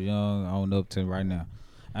since I was young on up to right now.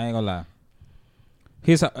 I ain't gonna lie.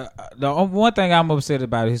 his one thing I'm upset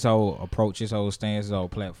about his whole approach, his whole stance, his whole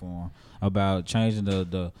platform about changing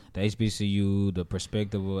the HBCU, the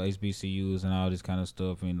perspective of HBCUs and all this kind of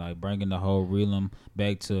stuff, and like bringing the whole realm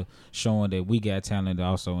back to showing that we got talent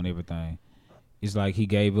also and everything. It's like he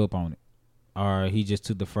gave up on it, or he just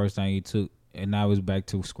took the first thing he took, and now it's back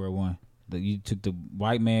to square one. You took the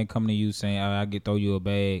white man coming to you saying, "I get throw you a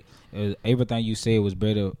bag." Everything you said was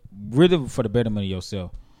better, really for the betterment of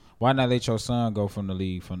yourself. Why not let your son go from the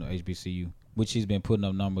league, from the HBCU, which he's been putting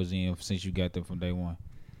up numbers in since you got there from day one?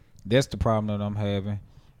 That's the problem that I'm having.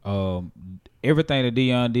 Everything that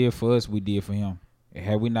Deion did for us, we did for him.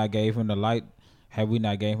 Had we not gave him the light, had we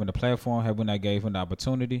not gave him the platform, had we not gave him the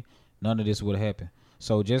opportunity, none of this would have happened.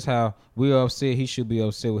 So just how we're upset, he should be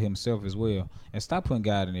upset with himself as well. And stop putting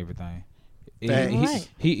God in everything.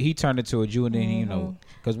 He turned into a Jew, and then you know,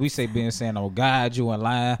 because we say being saying, "Oh God, you and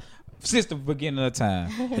lying." Since the beginning of the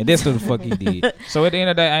time, and that's what the fuck he did. So at the end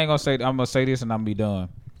of the day, I ain't gonna say. I'm gonna say this, and I'm gonna be done.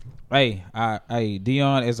 Hey,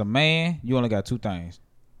 Deion, as a man, you only got two things,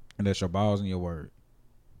 and that's your balls and your word.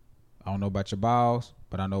 I don't know about your balls,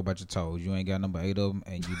 but I know about your toes. You ain't got number 8 of them,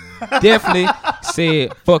 and you definitely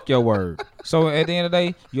said fuck your word. So at the end of the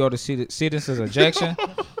day, you owe the citizens a Jackson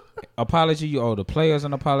apology. You owe the players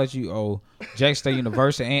an apology. You owe Jackson State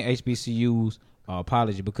University and HBCUs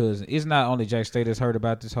apology, because it's not only Jackson State that's heard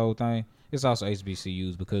about this whole thing. It's also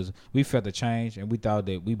HBCUs, because we felt the change and we thought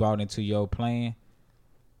that we bought into your plan,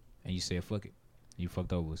 and you said fuck it. You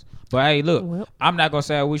fucked over us. But hey, look, I'm not gonna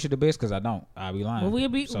say I wish you the best, because I don't. I'll be lying.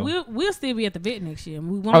 Well, we'll still be at the vet next year.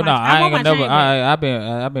 I've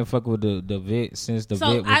been fucking with the vet since the vet.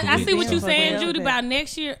 So I see what you're saying, Judy, about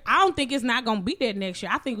next year. I don't think it's not gonna be that next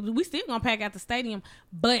year. I think we still gonna pack out the stadium.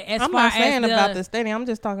 But I'm not saying about the stadium. I'm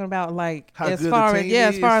just talking about like how as far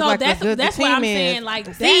as like that's the good that's the what team I'm is. saying.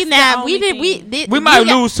 Like, see now we might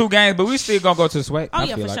lose 2 games, but we still gonna go to the SWAC. Oh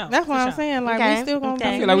yeah, for sure. That's what I'm saying. Like we still gonna.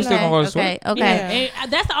 I feel like we still gonna go to the SWAC. Okay.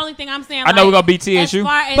 That's the only thing I'm saying. I know we're gonna beat TSU.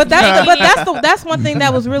 But that's one thing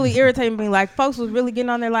that was really irritating me. Like folks was really getting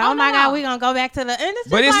on there like, oh my God, we gonna go back to the. And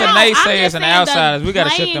but it's the naysayers and the outsiders. We gotta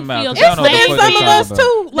shut them out. It's been some of us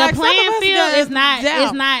too. The playing field is not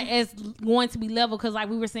as going to be level, because like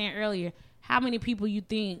we were saying earlier, how many people you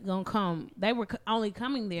think gonna come? They were only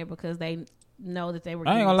coming there because they know that they were.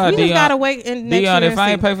 I ain't gonna lie, we just gotta wait and next year. If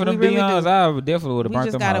I ain't pay for them Deions, I definitely would have burnt them. We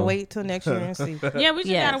just gotta wait till next year and see. Yeah, we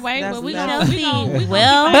just gotta wait, but we gonna see.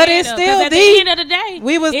 Well, but it's still at the end of the day,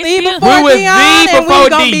 we was the before Deion, and we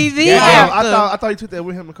gonna be the after. I thought you took that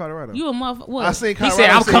with him in Colorado. You a motherfucker? What? I seen Colorado. He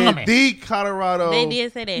said I'm coming. The Colorado. They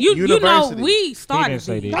did say that. You know we started.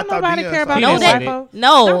 Don't nobody care about no white folks.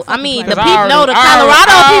 No, I mean the people. No, the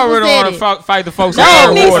Colorado people said it. Fight the folks.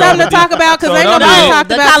 No, need something to talk about because they nobody talked about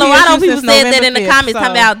the Colorado people said that in the November comments.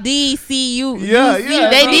 About DCU. Yeah.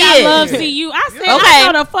 They did. I love CU. I said,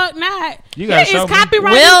 I know the fuck not. It's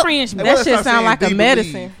copyright infringement. That shit sound like a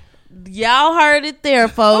medicine. Y'all heard it there,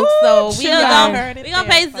 folks. So we gonna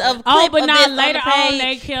pay a clip but not of later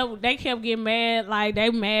on. They kept getting mad. Like they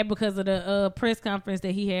mad because of the press conference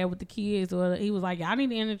that he had with the kids, or he was like, "Y'all need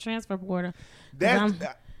to end the transfer portal." That's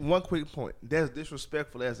one quick point. That's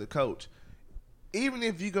disrespectful as a coach. Even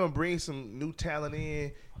if you're gonna bring some new talent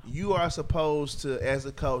in, you are supposed to, as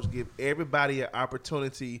a coach, give everybody an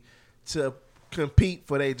opportunity to compete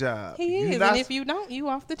for their job. He is, and if you don't, you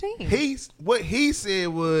off the team. What he said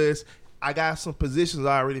was, I got some positions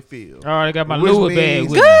I already filled. I already got my Louis bag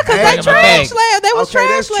with me. Good, because they trash last. They was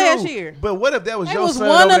trash last year. But what if that was your son? It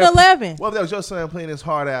was 1 of 11. What if that was your son playing his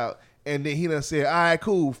heart out? And then he done said, all right,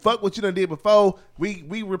 cool. Fuck what you done did before.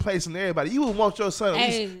 We replacing everybody. You would want your son to at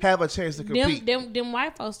least have a chance to compete. Them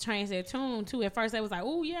white folks changed their tune, too. At first, they was like,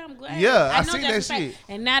 oh, yeah, I'm glad. Yeah, I seen that shit.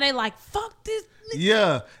 And now they like, fuck this.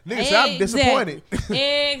 Yeah. Nigga, so I'm disappointed.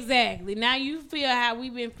 Exactly. Now you feel how we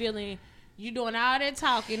been feeling. You doing all that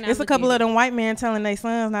talking. It's a couple of them white men telling their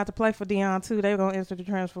sons not to play for Deion too. They were gonna enter the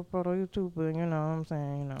transfer portal too, but you know what I'm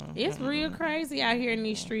saying. It's real crazy out here in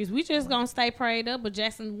these streets. We just gonna stay prayed up. But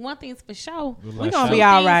Jackson, one thing's for sure, we gonna be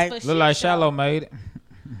all right. Look like Shallow made it.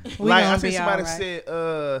 Like I see somebody said,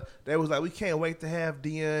 they was like, we can't wait to have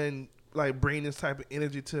Deion like bring this type of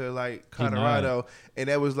energy to like Colorado, and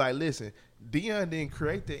that was like, listen. Deion didn't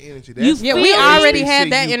create the energy. We already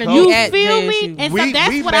had that energy. You feel me? And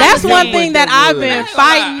so that's one thing that I've been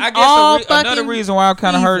fighting. I guess another reason why I'm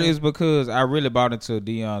kind of hurt is because I really bought into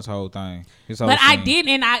Deion's whole thing. But I didn't,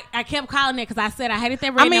 and I kept calling it because I said I hated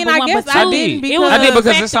that. I mean, I guess I didn't. I did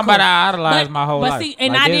because it's somebody I idolized my whole life. See,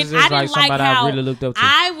 and I didn't like somebody how I really looked up to.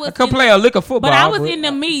 I could play a lick of football, but I was in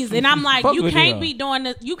the me's, and I'm like, you can't be doing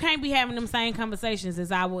this. You can't be having them same conversations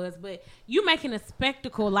as I was. But you making a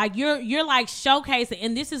spectacle, like you're like showcasing,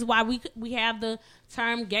 and this is why we have the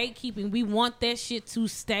term gatekeeping. We want that shit to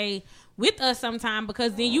stay with us sometime,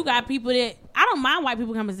 because then you got people that, I don't mind white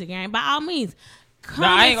people coming to the game, by all means. Come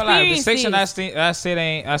I ain't gonna lie. The experience section this. I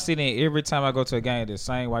sit in every time I go to a game. The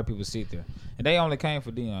same white people sit there, and they only came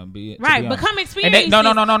for Deion. Right, but come experience. No.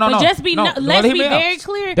 But just be let's be very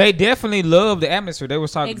clear. They definitely love the atmosphere. They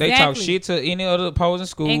was talking. They talk Exactly. shit to any other opposing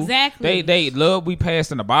school. Exactly. They love we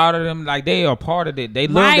passing the ball to them. Like they are part of it. They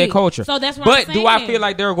love Right. their culture. So that's what But I'm do I saying. feel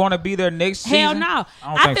like they're going to be there next Hell season? no.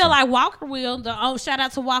 I feel like Walker will. Shout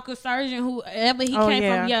out to Walker Surgeon, whoever he came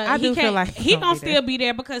from. Yeah, I do feel like he gonna still be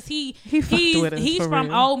there because He fucked with us, he's for from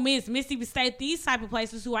real. Ole Miss, Mississippi State, these type of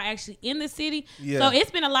places who are actually in the city. Yeah. So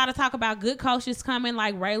it's been a lot of talk about good coaches coming,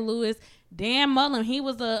 like Ray Lewis. Dan Mullen, he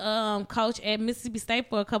was a coach at Mississippi State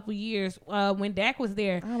for a couple years when Dak was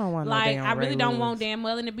there. I don't want no like damn I really Ray don't Lewis. want Dan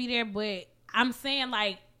Mullen to be there, but I'm saying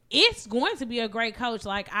like it's going to be a great coach.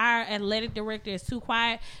 Like our athletic director is too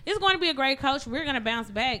quiet. It's going to be a great coach. We're going to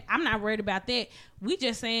bounce back. I'm not worried about that. We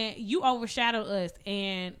just saying you overshadow us,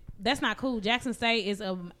 and that's not cool. Jackson State is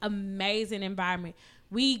an amazing environment.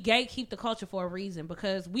 We gatekeep the culture for a reason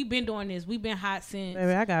because we've been doing this. We've been hot since,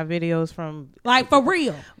 Baby, I got videos from like, for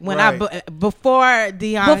real. when Right. before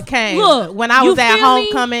Deion came. look, when I you was at feel me?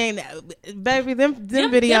 homecoming, baby, them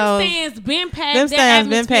Them videos. stands been packed. Them that stands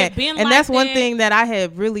been atmosphere packed, been and like that's one that. thing that I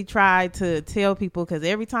had really tried to tell people, because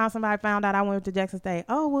every time somebody found out I went to Jackson State,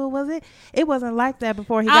 oh well, was it? It wasn't like that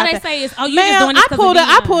before he All got they there. say is, "Oh, you Man, just doing this because of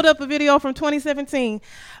I Deion." pulled up a video from 2017,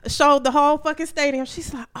 showed the whole fucking stadium.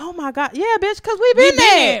 She's like, "Oh my god, yeah, bitch, because we been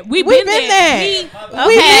there. We been been there. there.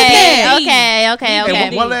 We been Okay, there. okay.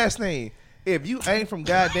 And one last thing. If you ain't from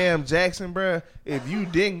goddamn Jackson, bruh, if you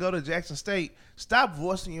didn't go to Jackson State, stop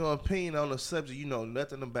voicing your opinion on a subject you know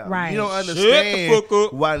nothing about. Right. You don't Shut the understand fuck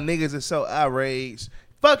up. why niggas is so outraged.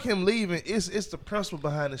 Fuck him leaving. It's the principle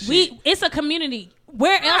behind the shit. It's a community.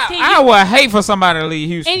 Where else can I you? would hate for somebody to leave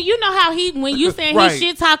Houston. And you know how when you saying Right. he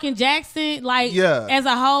shit talking Jackson, like Yeah. as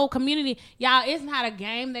a whole community, y'all, it's not a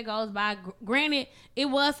game that goes by. Granted, it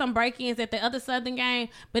was some break-ins at the other Southern game,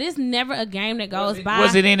 but it's never a game that goes by.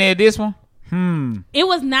 Was it in there this one? It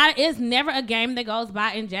was not. It's never a game that goes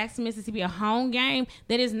by in Jackson, Mississippi, a home game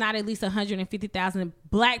that is not at least 150,000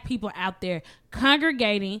 black people out there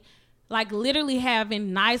congregating, like literally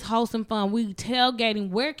having nice, wholesome fun. We tailgating.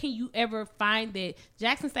 Where can you ever find that?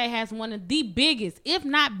 Jackson State has one of the biggest, if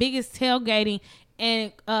not biggest, tailgating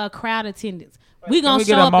and crowd attendance. We Can gonna we show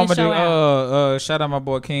get a up and moment show out. to shout out my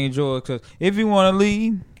boy King George? Because if you want to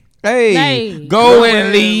leave, hey, Hey. go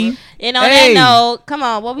and leave. And on Hey. that note, come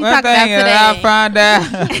on, what we One talking about thing that I today? find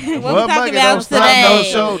out. What we Well, talking Muggy, about don't stop no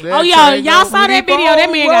today? show. That Oh, train y'all go saw that keep video. on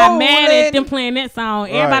That man got mad rolling. at them playing that song.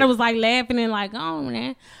 Everybody Right. was like laughing and like, oh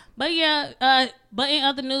man. But yeah, but in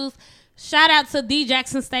other news, shout out to the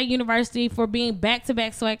Jackson State University for being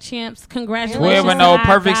back-to-back SWAC champs. Congratulations. 12-0, to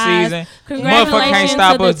perfect our guys. season. Motherfucker Congratulations can't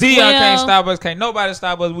stop to us. the Dion 12. can't stop us. Can't nobody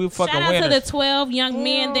stop us. We fucking Shout out winners. to the 12 young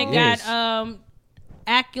men that Yes. got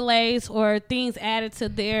accolades or things added to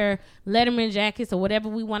their Letterman jackets or whatever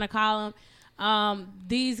we want to call them.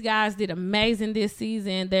 These guys did amazing this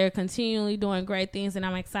season. They're continually doing great things, and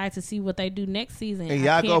I'm excited to see what they do next season. And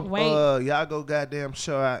I y'all can't go, wait. y'all go goddamn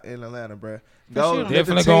show out in Atlanta, bruh. Go sure. let the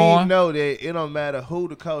Definitely team go on. know that it don't matter who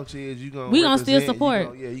the coach is. You gonna We gonna still represent,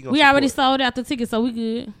 support. you gonna We already support. sold out the tickets, so we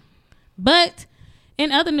good. But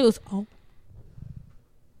in other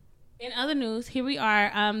news, here we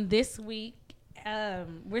are. This week,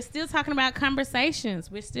 we're still talking about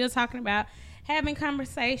conversations. We're still talking about having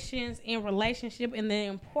conversations in relationship and the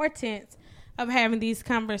importance of having these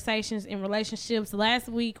conversations in relationships. Last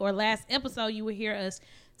week or last episode, you would hear us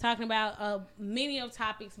talking about many of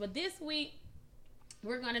topics, but this week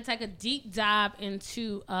we're going to take a deep dive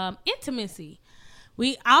into intimacy.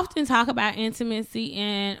 We often talk about intimacy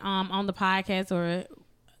and on the podcast, or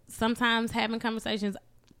sometimes having conversations.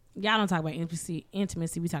 Y'all don't talk about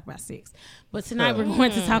intimacy. We talk about sex. But tonight we're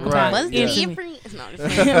going to talk about What's the intimacy. difference? No, I'm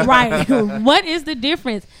just kidding. Right. What is the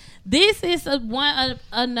difference? This is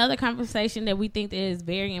another conversation that we think that is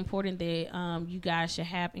very important that you guys should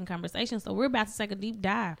have in conversation. So we're about to take a deep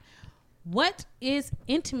dive. What is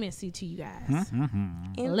intimacy to you guys?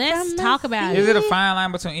 Let's talk about Is it. it a fine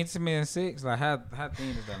line between intimate and sex? Like how thin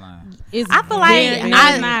is that line? It's I feel very- like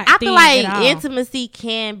not I thin feel at all. like intimacy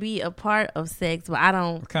can be a part of sex, but I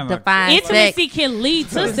don't Kinda like- define Intimacy sex. can lead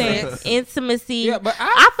to sex. Intimacy. Yeah, but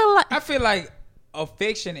I I feel like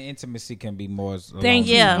affection and intimacy can be more. Thank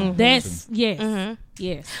you. Yeah. That's yes.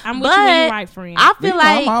 Yes, I'm with you when you're right, friend. I feel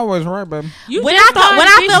like I'm always right, baby. when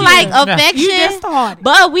I feel like affection, you just started.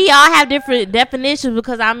 but we all have different definitions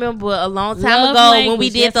because I remember a long time Love ago when we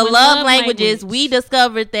language. did That's the what love love languages, language. we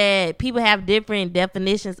discovered that people have different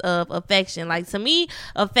definitions of affection. Like to me,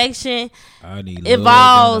 affection I need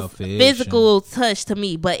involves love and affection. physical touch to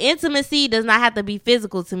me, but intimacy does not have to be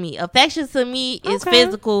physical to me. Affection to me is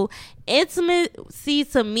physical. Intimacy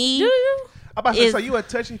to me. Do you? I'm about to say, is- so you a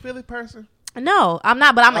touchy-feely person? No, I'm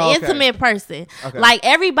not, but I'm an Oh, okay. intimate person. Okay. Like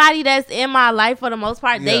everybody that's in my life for the most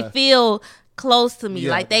part, Yeah. they feel close to me.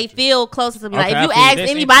 Yeah, like I they got you. feel close to me. Okay, Like if I you feel ask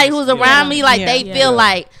that's anybody who's intimacy. around Yeah. me, like Yeah. they Yeah. feel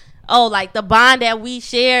like, oh, like the bond that we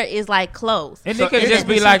share is like close. And So it could just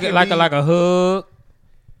be intimacy like can like be- a hug.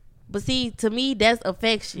 But see, to me, that's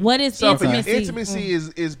affection. What is So for you, intimacy?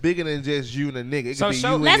 intimacy is bigger than just you and a nigga. It So could be show-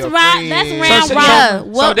 you and Let's your ride- let's friends. round So- robin. Yeah, so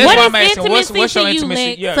what this what why is I'm asking, what's intimacy your to you, intimacy?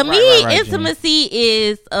 Lex? Yeah, to right, me, right, right, Jen. intimacy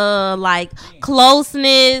is like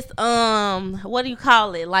closeness. What do you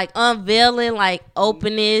call it? Like unveiling, like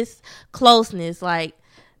openness, closeness, like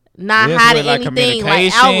not This hiding with, like, anything.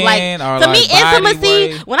 Like out, like communication or, to me, like, body intimacy.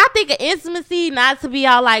 way? When I think of intimacy, not to be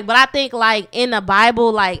all like, but I think like in the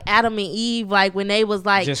Bible, like Adam and Eve, like when they was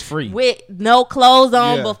like Just free. with no clothes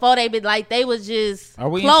on Yeah. before they be like they was just Are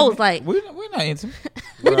we clothes. intimate? Like we're not intimate.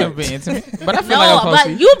 We never been intimate. But I feel no, like I'm close but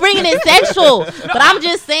to you. you bringing it sexual. But I'm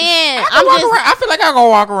just saying, I'm Walk just around- I feel like I gonna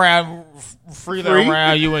walk around freely Free?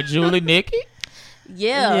 around you and Julie, Nikki.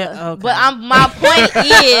 yeah. Yeah, okay. But my point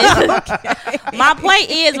is, my point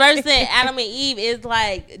is, versus Adam and Eve is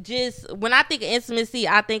like just when I think of intimacy,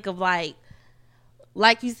 I think of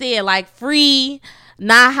like you said, like free,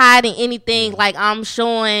 not hiding anything. Like I'm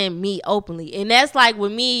showing me openly, and that's like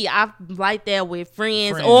with me. I like that with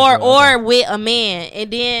friends, Friends, or okay. with a man,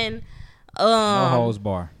 and then No holds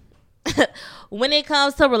bar. when it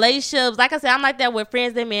comes to relationships, like I said, I'm like that with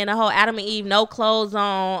friends and men. The whole Adam and Eve, no clothes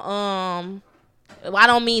on. I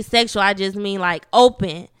don't mean sexual. I just mean like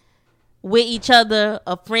open with each other,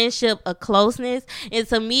 a friendship, a closeness. And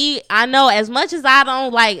to me, I know as much as I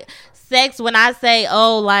don't like sex, when I say,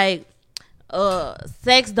 oh, like,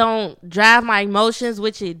 sex don't drive my emotions,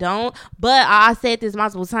 which it don't. But I said this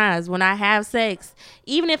multiple times. When I have sex,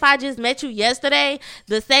 even if I just met you yesterday,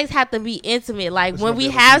 the sex have to be intimate. Like It's when gonna we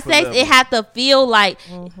be on a have deeper sex, level. it have to feel like.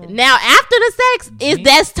 Now after the sex,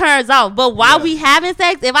 that's turns off. But while Yeah. we having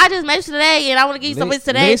sex, if I just met you today and I want to give you something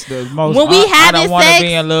today, This the most, when we I having don't want to sex,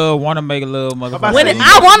 be in love. Want to make love, I'm about motherfucker. to when say, it- you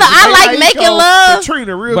I go- wanna- I Hey, like how you making go, love.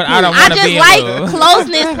 Katrina, real But quick. I don't I wanna just be in like love.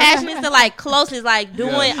 closeness, passionate, to like closeness, like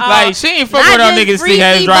doing Like she ain't fuck not with no just niggas see freaky,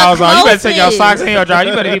 has but drawers on. You better take your closeness. socks and your drawers.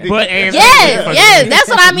 You better be butt ass. Yes, that's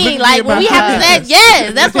what I mean. Look Like me when in we my having eyes. sex,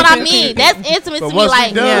 yes, that's what I mean. That's intimate But to me. once we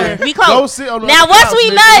Like done, we go close. sit on the Now other once couch, we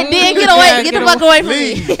nigga. nut, then get away, get the fuck away from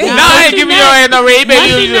me. Leave. No, I ain't giving you your no red. Baby, Once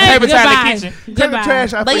you you use the nut, paper towel in the goodbye. kitchen. Take the Goodbye.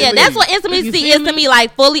 trash out. But yeah, please. that's what You intimacy feel is to me? me.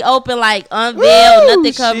 Like fully open, like unveiled, Woo,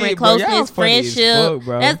 nothing covering, shit, bro. Y'all closeness, funny as friendship. fuck,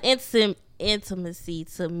 bro. That's intimacy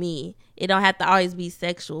to me. It don't have to always be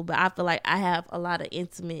sexual, but I feel like I have a lot of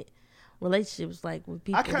intimate relationships, like with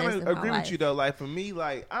people. I kind that's of in my agree life. with you though. Like for me,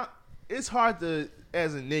 like it's hard to,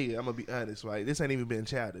 as a nigga, I'm gonna be honest. Right, this ain't even being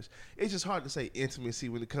childish. It's just hard to say intimacy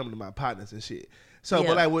when it comes to my partners and shit. So, Yeah.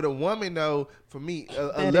 but like with a woman though, for me, a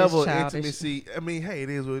That is level of childish. intimacy. I mean, hey, it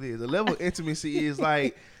is what it is. A level of intimacy is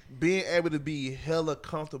like being able to be hella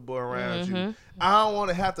comfortable around you. I don't want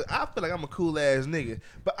to have to. I feel like I'm a cool ass nigga,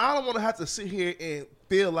 but I don't want to have to sit here and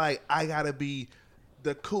feel like I gotta be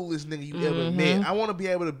the coolest nigga you ever met. I want to be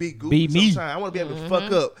able to be goofy Be me. sometimes. I want to be able to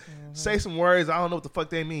fuck up, say some words I don't know what the fuck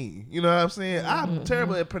they mean. You know what I'm saying? I'm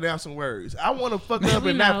terrible at pronouncing words. I want to fuck up We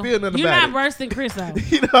and know. not feel nothing You're about not it. worse than Chris, though.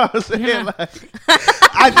 You know what I'm saying? Like,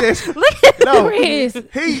 I just no. Chris.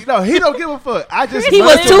 He don't give a fuck. I just He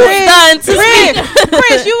was must too have- stunned to speak.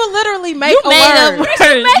 Chris, you will literally make a made word. a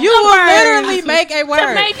word. You will literally make a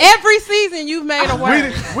word. make- Every season you've made a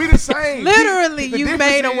word. We the same. Literally, The you difference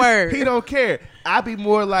made a is word. He don't care. I be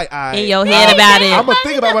more like In your head about it. I'm gonna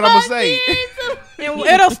think about what I'm gonna say. And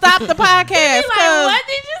it'll stop the podcast. Like, 'cause what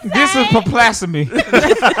did you say? This is perplexing me.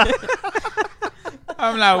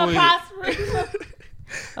 I'm not with it. Preposterous.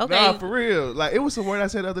 Okay. Nah, for real. Like it was some word I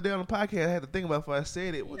said the other day on the podcast. I had to think about before I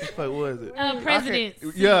said it. What the fuck was it? President.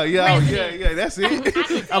 Yeah. That's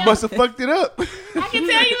it. I must have fucked it up. I can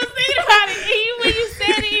tell you was thinking about it. And you, when you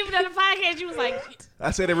said it, even on the podcast, you was like,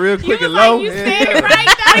 I said it real you quick was and low. like, you said it right.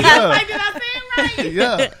 Though. You Yeah. was like, did I say it right?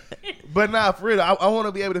 Yeah. But nah, for real, I want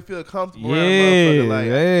to be able to feel comfortable around Yeah, motherfucker. Like,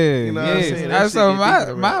 yeah, you know what I'm yes. saying? That So shit get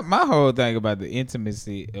deep my around. my whole thing about the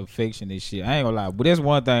intimacy, affection, and shit. I ain't gonna lie, but there's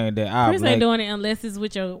one thing that I Chris like. ain't doing it unless it's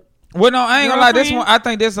with your. Well, no, I ain't gonna lie. This Girlfriend? one, I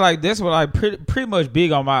think this was like pretty much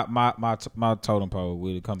big on my totem pole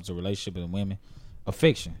when it comes to relationships and women.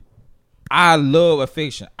 affection. I love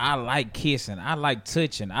affection. I like kissing. I like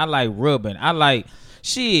touching. I like rubbing. I like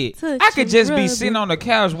shit. Touching, I could just rubbing. be sitting on the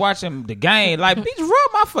couch watching the game. Like, bitch, rub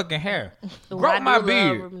my fucking hair. Grow my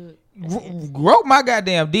beard. Grow my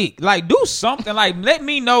goddamn dick. Like, do something. Like, let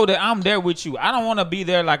me know that I'm there with you. I don't want to be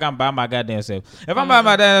there like I'm by my goddamn self. If I'm by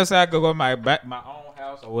my goddamn self, I could go to my own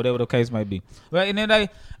house or whatever the case may be. But and then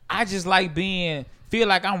I just like feel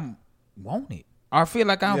like I'm wanted. Or feel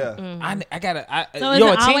like I'm. Yeah. I gotta. So is your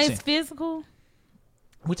it attention. always physical?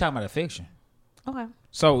 We talking about affection. Okay.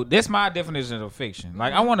 So that's my definition of affection.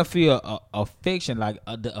 Like, I want to feel affection, like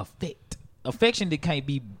the affect. Affection that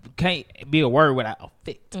can't be a word without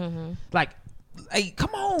affect. Like, hey, come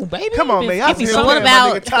on, baby. Come on, man. Y'all Give me still some- What playing my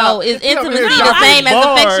about nigga top. so is He over intimacy here the dropping same as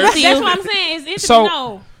bars. affection to That's you? what I'm saying. It's intimate. So,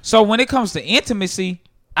 No. so when it comes to intimacy,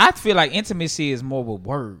 I feel like intimacy is more with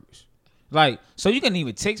words. Like, so you can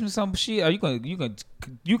even text me some shit, or you can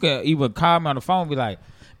even call me on the phone and be like,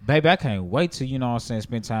 baby, I can't wait till, you know what I'm saying,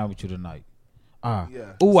 spend time with you tonight.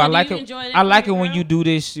 Yeah. Ooh, So I do like you it. enjoy that I like it from your when girl? you do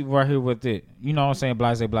this shit right here with it. You know what I'm saying?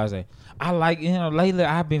 Blase. I like, lately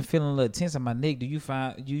I've been feeling a little tense in my neck. Do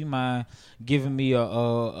you mind giving me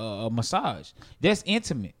a massage? That's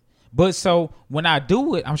intimate. But so when I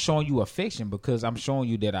do it, I'm showing you affection because I'm showing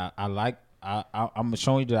you that I'm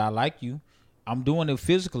showing you that I like you. I'm doing it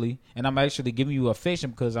physically, and I'm actually giving you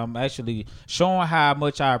affection because I'm actually showing how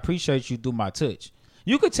much I appreciate you through my touch.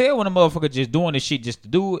 You could tell when a motherfucker just doing this shit just to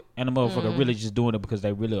do it, and a motherfucker really just doing it because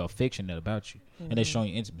they really affectionate about you, and they showing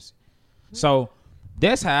you intimacy. So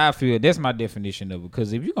that's how I feel. That's my definition of it.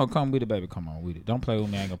 Because if you gonna come with it, baby, come on with it. Don't play with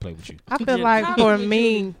me. I ain't gonna play with you. I feel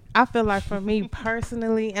like for me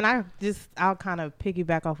personally, and I'll kind of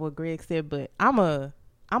piggyback off what Greg said, but I'm a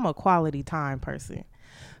quality time person.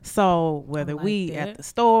 So whether like we that. at the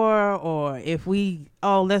store or if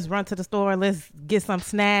let's run to the store, let's get some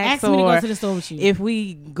snacks, Ask me to or go to the store with you. if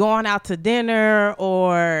we going out to dinner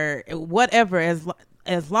or whatever,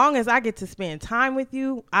 as long as I get to spend time with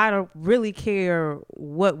you, I don't really care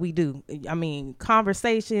what we do. I mean,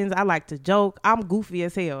 conversations, I like to joke. I'm goofy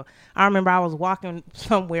as hell. I remember I was walking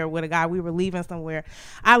somewhere with a guy. We were leaving somewhere.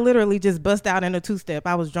 I literally just bust out in a two-step.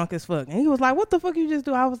 I was drunk as fuck. And he was like, what the fuck you just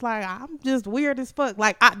do? I was like, I'm just weird as fuck.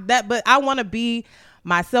 Like, but I want to be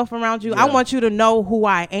myself around you. Yeah. I want you to know who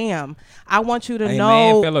I am. I want you to Hey, know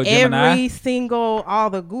man, fellow Gemini. every single, all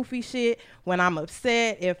the goofy shit, when I'm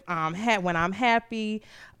upset, when I'm happy,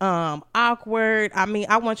 awkward. I mean,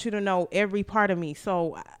 I want you to know every part of me.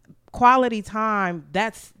 So quality time,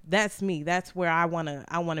 that's me. That's where I want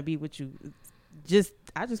to be with you.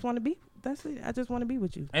 I just want to be. That's it. I just want to be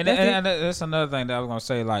with you. And That's that's another thing that I was gonna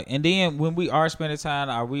say. Like, and then when we are spending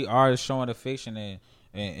time, we are showing affection and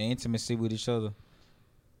intimacy with each other.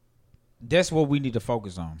 That's what we need to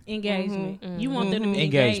focus on. Engagement. You want them to be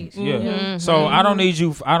Engagement. engaged. Yeah. So I don't need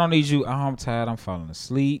you. Oh, I'm tired. I'm falling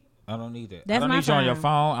asleep. I don't need that. That's I don't my need you on your time.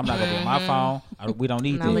 phone. I'm not gonna be on my phone. We don't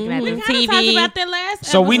need Not that. looking at We the kind of talked TV. about that last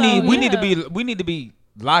So we episode, need to be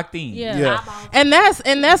locked in. Yeah. Yeah. and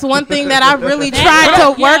that's one thing that I really That's tried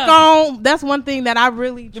right, to work yeah. on. That's one thing that I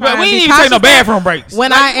really tried But we to be ain't even take no conscious of. bathroom breaks.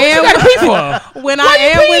 When Like, I what you am got with people. when Why I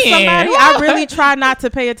you am with peeing? somebody, What? I really try not to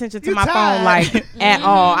pay attention to You my phone tired. like at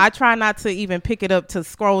all. I try not to even pick it up to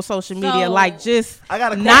scroll social media. So- like just I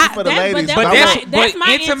got a question not for the that- but ladies. that- But I that's want- that's but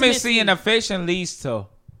my intimacy intimacy. and affection leads to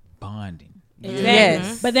bonding. Exactly.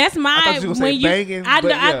 Yes. But that's I my thought you was gonna say banging, I,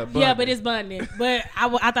 but I, yeah, yeah, but bonding. it's bonding. But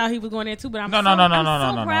I thought he was going there too. But I'm No, so, no, no, no, I'm no,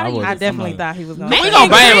 so no, no, proud I of you. wouldn't. I definitely thought he was gonna. Man, We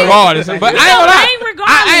gonna bang regardless. But I ain't gonna lie. Bang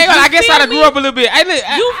regardless, I ain't gonna lie. I you guess feel I grew me? up a little bit. I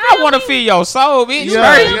feel want to me? feel your soul, bitch. You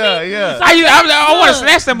Yeah, feel me? yeah. I want to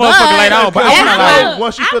snatch that motherfucker later on, but I But- want to But- like.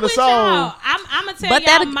 once you I'm feel the with soul. y'all. I'm gonna tell But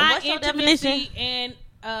y'all that- my what's your intimacy and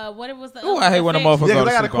what it was. Ooh, I hate when a motherfucker Yeah, go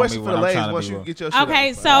 'cause I to got a sleep on me question for when the I'm ladies trying to once be you real. get your shit Okay,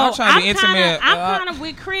 out. so I'm trying to be intimate. I'm kind of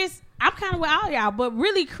with Chris. I'm kind of with all y'all, but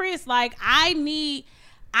really, Chris, like I need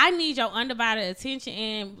your undivided attention,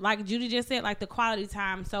 and like Judy just said, like the quality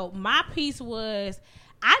time. So my piece was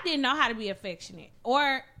I didn't know how to be affectionate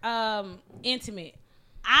or intimate.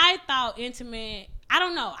 I thought intimate. I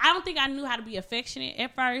don't know. I don't think I knew how to be affectionate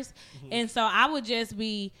at 1st, and so I would just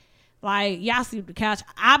be like, y'all sleep the couch.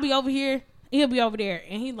 I'll be over here. He'll be over there,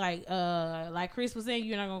 and he like Chris was saying,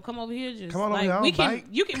 you're not gonna come over here. Just Come on over like here, I we don't can, bite.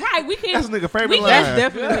 you can, right? We can. That's a nigga favorite we can- line. That's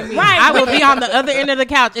definitely me. Right. I will be on the other end of the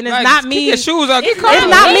couch, and it's Like, not kick me. your It's shoes off. It's Get not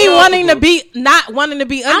not me Yeah. wanting to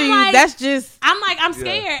be under I'm you. like- That's just I'm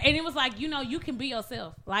scared, and it was like, you can be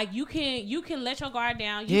yourself. Like you can let your guard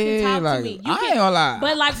down. You can Yeah, talk like to me. I ain't gonna lie.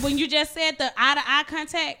 But like when you just said the eye to eye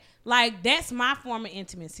contact, like that's my form of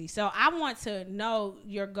intimacy. So I want to know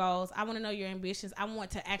your goals. I want to know your ambitions. I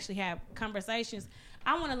want to actually have conversations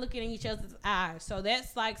I want to look in each other's eyes. So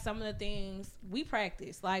that's like some of the things we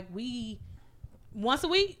practice. Like once a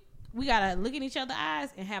week, we gotta look in each other's eyes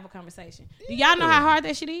and have a conversation. Do y'all know how hard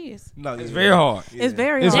that shit is? No, It's very hard. It's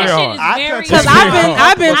very It's hard. very That hard. shit is very Because It's very hard.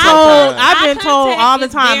 I've been told Eye all the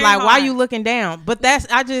contact time, is like, very why hard. you looking down? But that's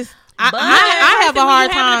I But- have a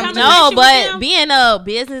hard time. No, No, but them? being a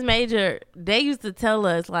business major, they used to tell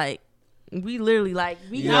us like we literally like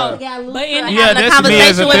we Yeah. got But in- having Yeah, a that's me conversation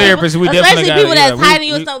as a with therapist, people, we definitely especially gotta- people that's yeah, hiding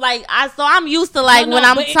you. we- So like so I'm used to like No, when no,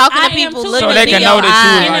 I'm but talking I to am people, too. looking So they in can your know that you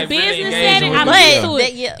eyes. In like a really business engaged setting, with I'm it. used to But,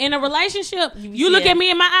 it. yeah. In a relationship, you see look it. at me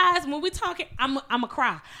in my eyes when we talking. I'm a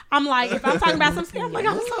cry. I'm like, if I'm talking about something, I'm like,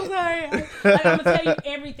 I'm so sorry. Like, I'm gonna tell you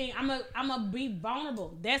everything. I'm gonna be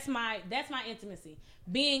vulnerable. That's my intimacy.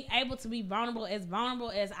 Being able to be vulnerable as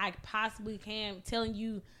I possibly can, telling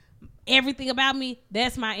you everything about me.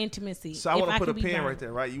 That's my intimacy. So I If want to put a can be pin right vulnerable.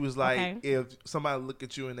 there, right? You was like, Okay. if somebody look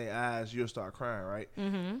at you in their eyes, you'll start crying, right?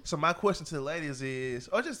 Mm-hmm. So my question to the ladies is,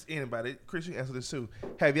 or just anybody, Chris, you can answer this too.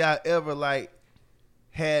 Have y'all ever like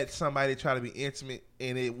had somebody try to be intimate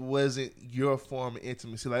and it wasn't your form of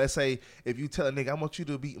intimacy? Like, let's say if you tell a nigga, I want you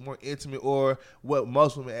to be more intimate, or what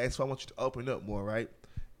most women ask for, I want you to open up more, right?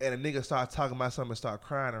 And a nigga start talking about something and start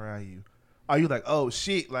crying around you. Are you like, oh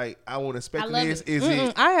shit, like I want to expect I love this? it. Is Mm-mm,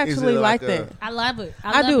 it? I is actually it like a- that. I love it.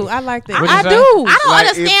 I do. I like that. What'd you I say? do. I don't Like,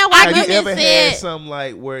 understand why have you women ever had said something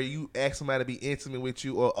like where you asked somebody to be intimate with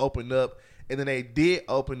you or open up, and then they did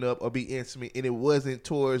open up or be intimate, and it wasn't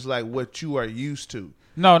towards like what you are used to?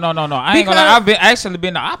 No. I ain't gonna lie. I've actually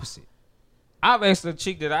been the opposite. I've asked a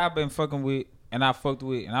chick that I've been fucking with and I fucked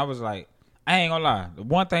with, and I was like, I ain't gonna lie. The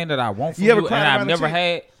one thing that I want from You ever you and cried I've around a never chick?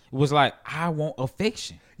 had was like, I want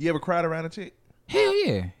affection. You ever cried around a chick? Hell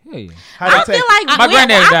yeah. How I they feel take? like My women,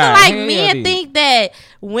 granddaddy I died. feel Hell like yeah, men dude. think that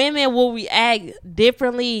women will react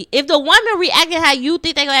differently. If the woman reacting how you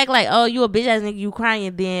think they gonna act, like, oh, you a bitch ass nigga, you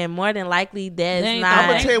crying, then more than likely that's They ain't not. I'm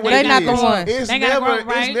gonna tell you what They it not is. the one. It's They gotta never, grow up,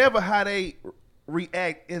 right? it's never how they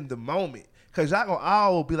react in the moment. Cause y'all gonna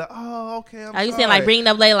all be like, oh, okay. I'm Are you sorry. saying like bringing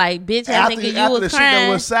up late, like bitch ass After, nigga, you after the was shit that crying?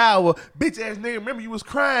 was sour, bitch ass nigga. Remember you was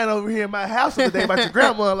crying over here in my house the other day about your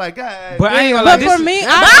grandma. Like, God, But I ain't gonna But lie. for this- me, But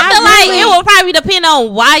I feel like it will probably depend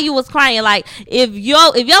on why you was crying. Like if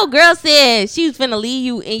your girl said she was finna leave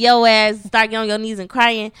you and your ass start getting on your knees and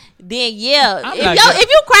crying, then yeah. I'm If not you good. if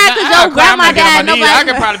you cry because Nah, your grandma I'm not died, getting on my knees. I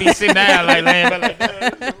nobody. could probably be sitting down like laying back like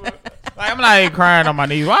that. Like, I'm not even crying on my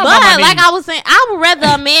knees. Why am I But on my like knees? I was saying, I would rather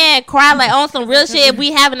a man cry like on some real shit if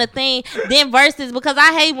we having a thing than versus, because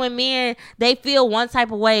I hate when men they feel one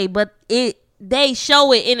type of way but they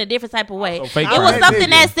show it in a different type of way. Also fake It was crying. something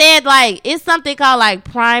that said like it's something called like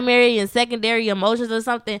primary and secondary emotions or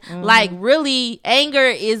something. Like really anger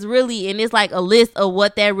is really, and it's like a list of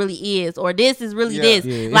what that really is, or this is really Yeah. this.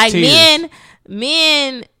 Yeah, it's like tears.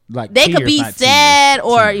 men Like they could tears, be not sad tears.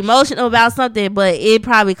 or Tears. emotional about something, but it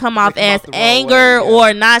probably come off come as off the wrong anger way, yeah.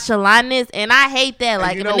 or nonchalantness, and I hate that.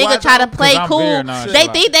 Like you if know a nigga why, try to though? play 'Cause I'm cool, very they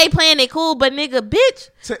nonchalant. think they playing it cool, but nigga, bitch,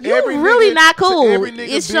 To you every really nigga- not cool. To every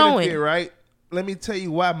nigga's It's showing. benefit, right? Let me tell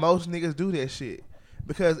you why most niggas do that shit.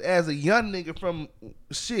 Because as a young nigga from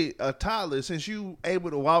a toddler, since you able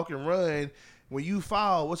to walk and run, when you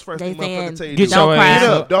fall, what's the first They thing motherfucker saying, tell you? Get do? your don't ass Get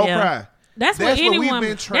cry. up, don't Yeah. cry. That's what what any we've woman. been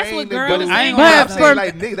That's trained what to girls. do. But I ain't gonna I'm lie. saying,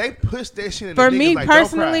 like nigga, they push that shit in For the me niggas, like, don't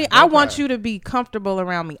personally, cry, I don't want cry. you to be comfortable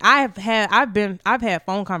around me. I've had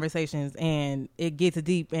phone conversations and it gets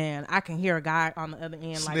deep, and I can hear a guy on the other end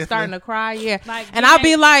like Sniffling. starting to cry. Yeah, Like, and I'll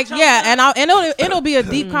be like, choked yeah, up. and it'll be a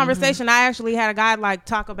deep conversation. I actually had a guy like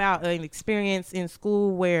talk about an experience in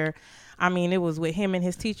school where. I mean, it was with him and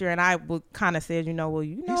his teacher, and I would kind of said, well,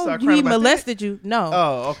 started he crying about molested you. No.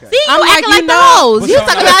 Oh, okay. See, you I'm like, acting you like know- the hoes. What's You on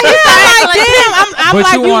talking the- about his I'm like, like damn. I'm But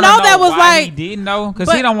like, you wanna know know that was why like. he didn't know because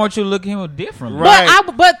but- he don't want you to look at him differently. Right.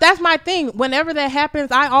 But that's my thing. Whenever that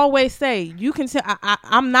happens, I always say you can tell.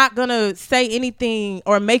 I'm not gonna say anything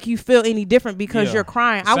or make you feel any different because Yeah. you're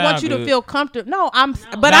crying. I want Sound you to good. feel comfortable. No,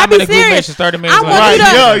 but Now I I'm be in a group serious. message 30 minutes I want later.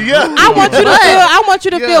 you to. Yeah. I want you to feel. I want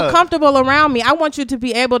you to Yeah. feel comfortable around me. I want you to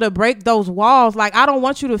be able to break those walls. Like I don't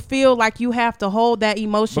want you to feel like you have to hold that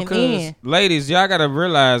emotion Because in. ladies, y'all gotta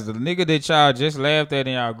realize the nigga that y'all just laughed at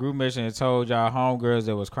in y'all group mission and told y'all homegirls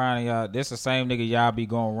that was crying at y'all, this the same nigga y'all be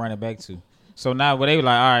going running back to. So now when they were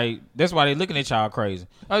like, all right, that's why they looking at y'all crazy.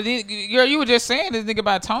 Oh, girl, you were just saying this nigga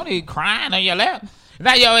about Tony crying on your lap.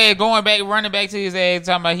 Now your ass going back, running back to his ass,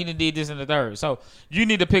 talking about he done did this in the third. So you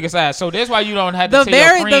need to pick a side. So that's why you don't have to The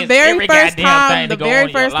tell your very friends every goddamn thing the to go on very in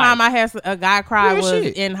your first time life. I had a guy cry Real was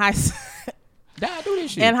shit. in high school. Nah, do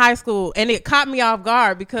this shit. In high school, and it caught me off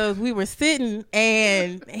guard because we were sitting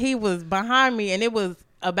and he was behind me, and it was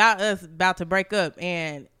about us about to break up,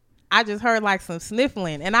 and I just heard like some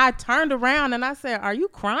sniffling, and I turned around and I said, "Are you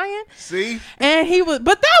crying?" See, And he was,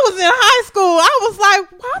 but that was in high school. I was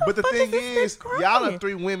like, "Why but the fuck thing this is, bitch y'all crying?" are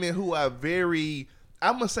three women who are very.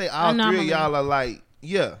 I'm gonna say all Anomaly. three of y'all are like,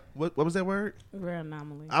 yeah. What was that word? We're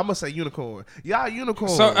anomaly. I'm gonna say unicorn. Y'all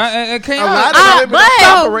unicorns. So can a y'all, lot of women but-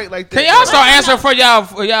 don't operate like that. can y'all start answering for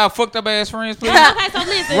y'all fucked up ass friends, please? Okay, so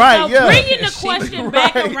listen. Right, so yeah. bringing the question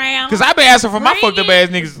back Right. around. Because I've been asking for my fucked up ass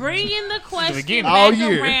niggas. Bringing the question beginning. back All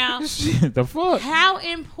year. around. Shit, the fuck? How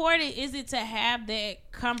important is it to have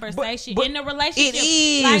that conversation But in the relationship? it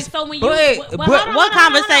is. Like, so when you, But- well, but hold on, what hold on, hold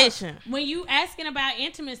on. conversation? When you asking about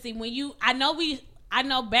intimacy, I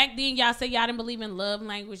know back then y'all said y'all didn't believe in love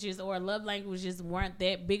languages or love languages weren't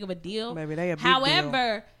that big of a deal. Maybe they a big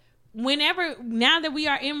However, whenever now that we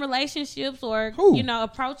are in relationships or Who?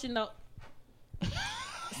 approaching the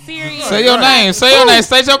serious, Say your name. Say your name.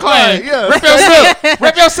 State your claim. Right, yeah. Rep yourself.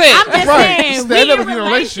 Rep yourself. I'm just Right. saying, Stand we up in if you're in a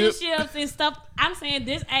relationship. relationships and stuff. I'm saying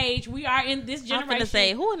this age, we are in this I'm generation. finna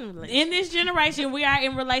say who in the relationship? In this generation, we are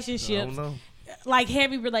in I relationships, don't know. like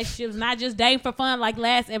heavy relationships, not just dating for fun. Like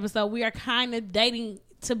last episode, we are kind of dating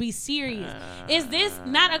to be serious. Is this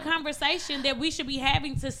not a conversation that we should be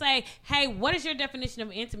having to say, hey, what is your definition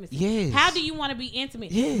of intimacy? Yes. How do you want to be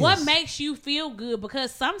intimate? Yes. What makes you feel good?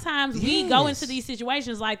 Because sometimes we go Yes. into these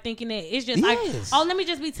situations like thinking that it's just Yes. like, oh, let me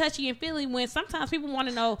just be touchy and feely, when sometimes people want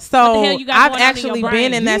to know So what the hell you got I've going on in actually your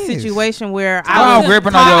brain. been in that Yes. situation where Wow, I was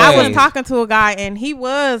gripping on your I was ass. talking to a guy and he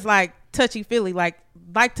was like touchy feely, like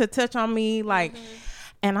to touch on me, like,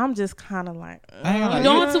 and I'm just kind of like, I ain't gonna You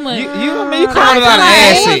lie. doing too much. You come with a lot of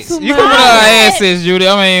I feel like assets. too You come with a lot of much. assets, Judy.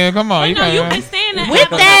 I mean, come on. But You no, you can't. can stand that. With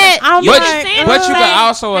that, I'm you like, can stand But to you say, can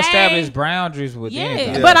also hey, establish boundaries with Yeah.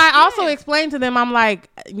 anything. But I also explained to them, I'm like,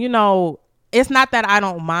 it's not that I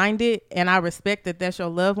don't mind it and I respect that that's your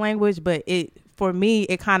love language, but for me,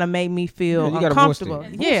 it kind of made me feel Yeah, you gotta voice uncomfortable.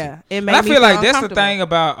 it. Yeah, it made And I me feel like that's the uncomfortable. thing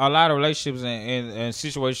about a lot of relationships and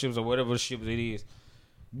situationships or whatever ship it is.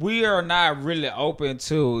 We are not really open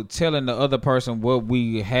to telling the other person what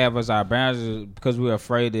we have as our boundaries because we're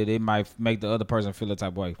afraid that it might make the other person feel a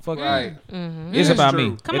type of way. Fuck Right. it. It's about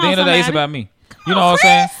me. Come At the on, end of the day, it's somebody. about me. You know what I'm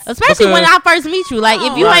saying? Especially when Because- I first meet you. Like,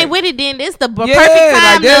 if you Right. ain't with it, then this the perfect Yeah,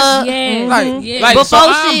 time like that's- to. Yes. Like, Yes. like Before so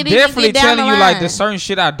I'm shit even definitely get down telling the you like line. there's certain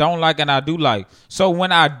shit I don't like and I do like. So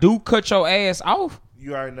when I do cut your ass off,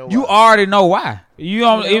 You already know. you why. already know why. You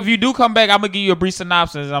don't, if you do come back, I'm gonna give you a brief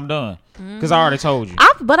synopsis and I'm done because I already told you.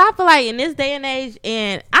 But I feel like in this day and age,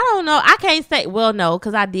 and I don't know, I can't say, well, no,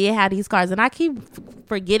 because I did have these cards, and I keep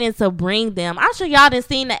forgetting to bring them. I'm sure y'all done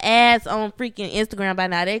seen the ads on freaking Instagram by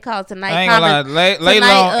now. They call Tonight I ain't gonna lie. Lately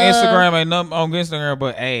tonight, on Instagram ain't nothing on Instagram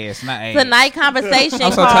but ass, not ass. Tonight Conversation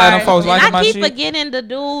I'm so tired of cards. folks liking And my I keep shit. forgetting the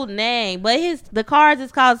dude name, but the cards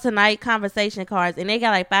is called Tonight Conversation cards, and they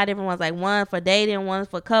got like 5 different ones, like one for dating, one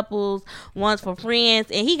for couples, one's for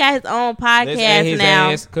friends, and he got his own Let's add podcast his now.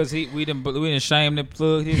 ass because we didn't shame and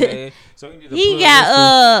plug his ass. So he, need to He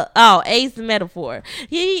plug got Ace Metaphor.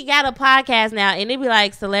 He got a podcast now, and it be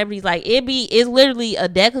like celebrities. Like it's literally a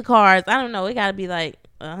deck of cards. I don't know. It got to be like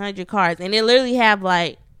 100 cards, and they literally have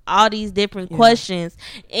like all these different questions.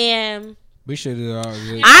 And We should.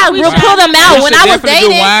 I we will should- pull them out we when should I was definitely do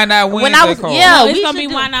dating. Why Not When I was Wednesday yeah, No, we it's gonna should be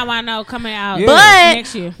do- Why Not coming out Yeah. But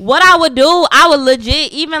next year. what I would do, I would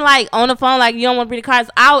legit even like on the phone, like you don't want to bring the cards.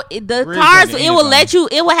 The Really cards, putting it will anything. let you.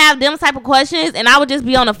 It will have them type of questions, and I would just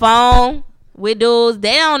be on the phone with dudes.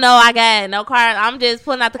 They don't know I got no cards. I'm just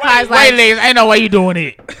pulling out the cards like ladies, ain't no way you doing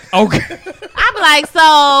it. Okay. I'm like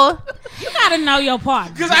so. You gotta know your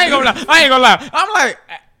partner. Because I ain't gonna lie. I'm like,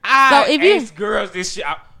 I So if you- ask girls this shit.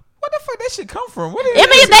 What the fuck that shit come from? What is I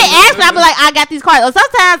mean, if they ask me, I'll be like, I got these cards. Or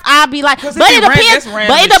sometimes I'll be like, but it be it depends. that's random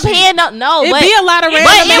But it shit. depends. No, It but be a lot of but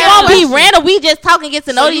random it ass won't be questions. random. We just talking, get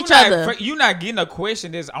to know you each other. You not getting a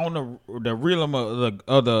question that's on the realm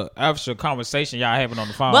of the actual conversation y'all having on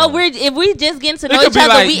the phone. But if we just getting to It know could each be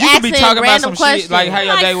other, like, we you could be asking talking about random some questions. shit like how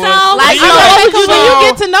your Like, day so, was. like, I know, so- because when you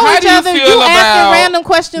get to know how each do you other, feel you about- asking random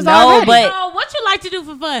questions No, already. but- Oh, what you like to do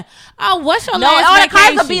for fun? Oh, what's your No, last all the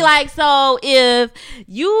cards vacation? will be like, so if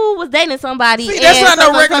you was dating somebody, See, that's and not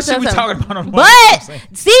no so- regular so- shit we so- talking about on the But phone.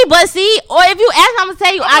 or if you ask, I'm gonna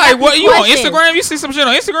tell you, I I'm got like, what these you on questions. Instagram? You see some shit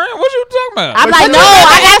on Instagram? What you talking about? I'm But like, you no, gotta I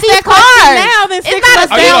got ask these that question cards. now, then It's six not a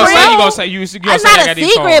months Oh, you down gonna the say road. you gonna say you gonna It's say I not got a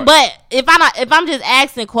these secret, cards. but if I'm just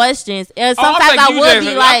asking questions, and Oh, sometimes I would be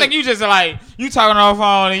I like, think you just like you talking on the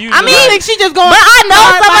phone and you. I just mean, like, think she just going. but I know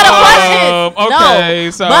some of the Um, questions. okay,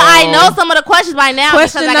 no, so- but I know some of the questions by now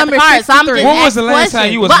Question because I got the number cards. So I'm 63. just When was asking the last time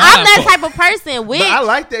questions. you was But I'm that mindful? type of person. Which But I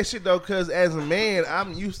like that shit though, because as a man,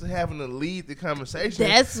 I'm used to having to lead the conversation.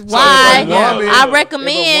 That's So if why a woman- I If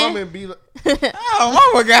recommend. a woman be like,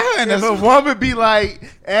 Oh, mama got her in If a the woman be like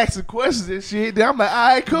asking questions and shit, then I'm like, all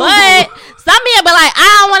right, cool. But some men be like,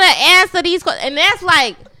 I don't want to answer these questions, and that's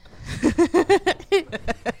like.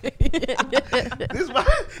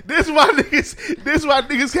 This why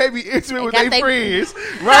niggas can't be intimate with got their they- friends.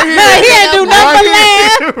 Right here. He ain't do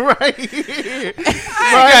nothing but right here.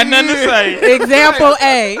 I ain't got nothing to say. Example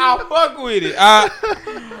A. I fuck with it.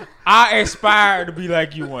 I aspire to be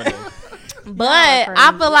like you one day. But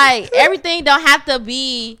I feel like everything don't have to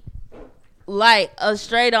be like a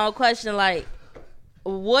straight on question. Like,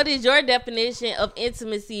 what is your definition of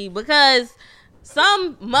intimacy? Because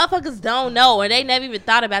some motherfuckers don't know, or they never even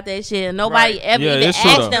thought about that shit. And nobody Right. ever Yeah, even it's true,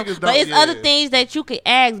 asked though. them. Niggas But don't- it's yeah. other things that you could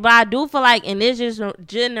ask. But I do feel like in this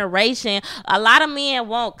generation, a lot of men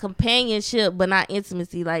want companionship, but not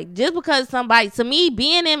intimacy. Like, just because somebody, to me,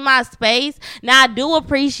 being in my space, now I do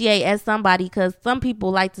appreciate as somebody, because some people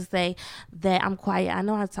like to say that I'm quiet. I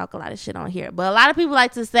know I talk a lot of shit on here, but a lot of people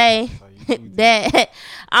like to say that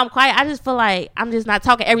I'm quiet. I just feel like I'm just not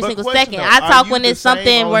talking every But single question second. though, I are talk you when the it's same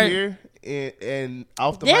something on where. here and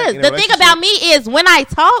off the Yes, mic in a the thing about me is when I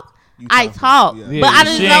talk, You I talking, talk, yeah. but Yeah, I she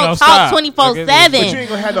just ain't don't gonna talk stop. 24/7. But you ain't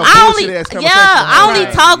gonna have no I bullshit only, ass conversation. I only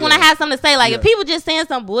Right. talk when I Yeah. have something to say. Like if Yeah. people just saying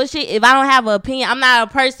some bullshit, if I don't have an opinion, I'm not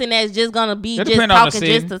a person that's just gonna be It just depend on the talking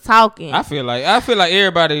just setting. to talking. I feel like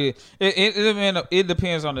everybody. It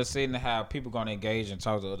depends on the setting and how people gonna engage and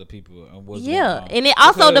talk to other people and what's going Yeah, on. and it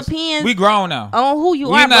also Because depends We grown now. on who you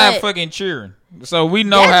We are. not But fucking cheering, so we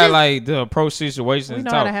know That's how just- like to approach situations We and know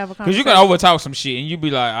talk. how to have a Because you can overtalk some shit and you be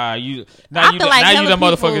like, you now I you feel like now you hella the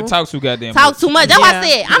motherfucking people talk too goddamn talk much. too much. That's why I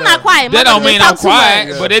said I'm not quiet. That don't Motherfuckers mean talk I'm too quiet,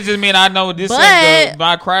 much. but it just mean I know this But- ain't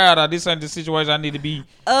my crowd or this ain't the situation I need to be.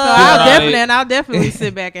 So Yeah. I'll definitely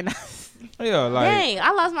sit back and Yeah, like Dang, I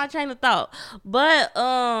lost my train of thought. But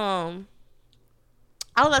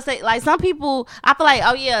I was gonna say, like, some people, I feel like,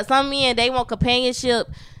 oh yeah, some men, they want companionship.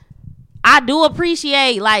 I do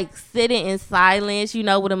appreciate like sitting in silence, you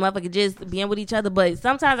know, with a motherfucker just being with each other. But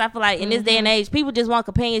sometimes I feel like in this day and age, people just want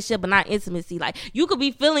companionship but not intimacy. Like you could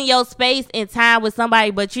be filling your space and time with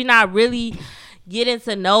somebody, but you're not really getting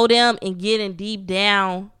to know them and getting deep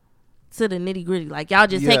down to the nitty gritty. Like y'all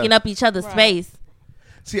just Yeah. taking up each other's space.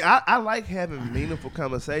 See, I like having meaningful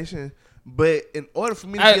conversation, but in order for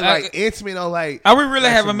me to I- get like intimate on like, are we really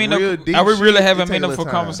like having some meaningful? real deep Are we really shit, having it take a little meaningful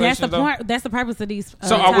time. conversation? That's the though? point. That's the purpose of these.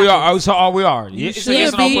 So are we? Are? You It's a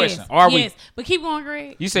yes or no be. question. Are we? Yes, but keep going,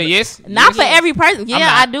 Greg. You say yes? Not for every person. Yeah,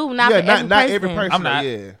 not. I do. Not yeah, for not every person. I'm not.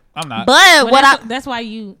 Yeah. I'm not. But But what I that's why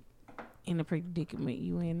you in the predicament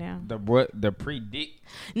you in now. the what? The predict.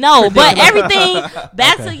 no, but everything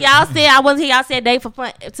back to y'all said. I wasn't here. Y'all said date for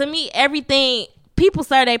fun. To me, everything. People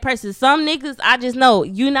serve their person. Some niggas, I just know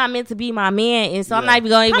you're not meant to be my man, and so I'm Yeah. not even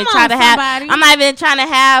gonna even Come try on, to have. somebody. I'm not even trying to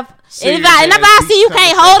have. Serious And if ass I deep see you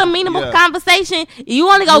can't hold a conversation. meaningful Yeah. conversation, you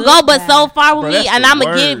only gonna go but so far with Bro, me, that's and the I'm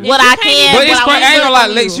gonna get word. what If I you can't can. even- But what it's I crazy. wanna I ain't gonna get lie,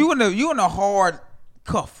 from Lex. You in a hard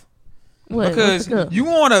cuff. What? Because What's good? you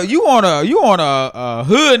want a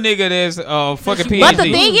hood nigga that's fucking PhD. But the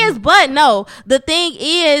thing is, the thing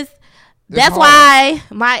is, that's hard. why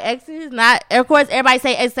my exes, not, of course, everybody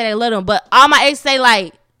say exes say they love them, but all my exes say,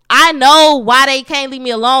 like, I know why they can't leave me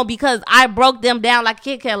alone because I broke them down like a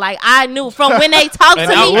Kit Kat. Like, I knew from when they talked to And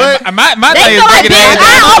me. my They thing is feel like, breaking bitch, their ass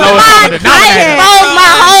I down to the lowest common I denominator. exposed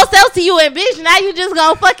my whole self to you, and bitch, now you just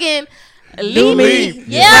gonna fucking leave me. Leave.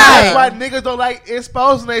 Yeah. That's why niggas don't like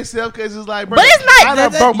exposing themselves because it's like, bro, But it's not. I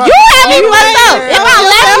done broke my- You have me Oh, fucked up. yeah. If I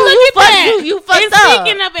left you, Look at that. you fucked And up.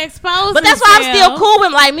 speaking of exposing, But that's why I'm still cool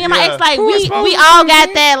with, like, me and my Yeah. ex, like, Who we exposing all you, got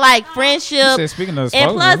man? that, like, You friendship. said speaking of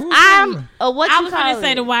And plus, exposing, I'm what I you was call gonna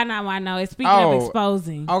say it? the why not, why no. It's speaking Oh. of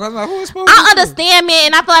exposing. I was like, who exposing? I understand, man,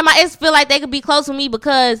 and I feel like my ex feel like they could be close with me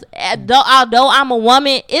because although I'm a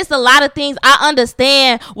woman, it's a lot of things I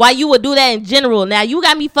understand why you would do that in general. Now, you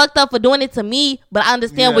got me fucked up for doing it to me, but I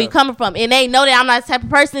understand where Yeah. you're coming from. And they know that I'm not the type of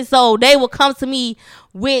person, so they will come to me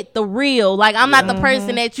with the real. Like, I'm not the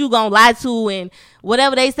person that you gonna lie to and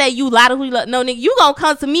whatever they say, you lie to who you love. No, nigga, you gonna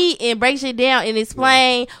come to me and break shit down and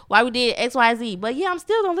explain why we did X, Y, Z. But yeah, I'm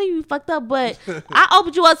still gonna leave you fucked up. But I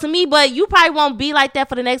opened you up to me, but you probably won't be like that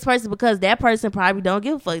for the next person because that person probably don't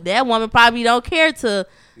give a fuck. That woman probably don't care to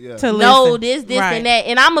Yeah. to know listen. this, Right. and that.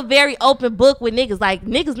 And I'm a very open book with niggas. Like,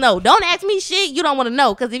 niggas know. Don't ask me shit you don't want to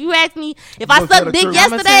know. Because if you ask me if I gonna tell sucked the dick truth.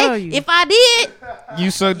 I'ma tell yesterday, you. if I did, You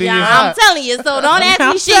sucked in yeah, your I'm telling you. So don't ask me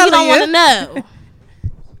I'm shit you don't telling want to you. know.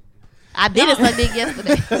 I didn't suck dick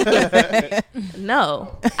yesterday.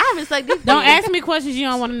 No. I haven't sucked dick. Don't yet. ask me questions you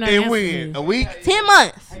don't want to know. And answers when? to. A week? 10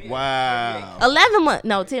 months. Wow. 11 months.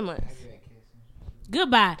 No, 10 months.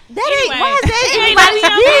 Goodbye. That ain't, Anyway, why is that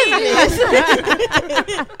anybody's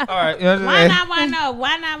business? right. Why not? Why no?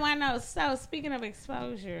 Why not? Why no? So speaking of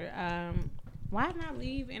exposure, why not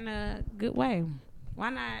leave in a good way? Why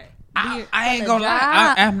not? I ain't gonna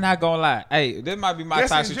lie. I'm not gonna lie. Hey, this might be my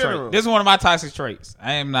Just in toxic general. trait. This is one of my toxic traits.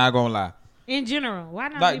 I am not gonna lie. In general, why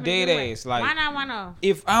not? Like leave in a dead good way? ass. Like why not? Why no?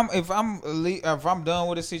 if I'm done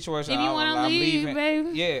with the situation, If you wanna I'm leave, leaving. baby.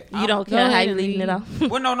 Yeah, You don't Go care how ahead you and leaving it leave. off.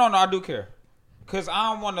 Well, no, I do care. Cause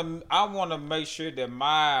I want to make sure that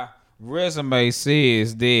my resume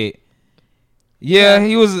says that. Yeah,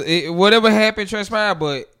 he was whatever happened transpired,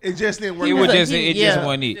 but It just didn't work. it was out. just it Yeah. just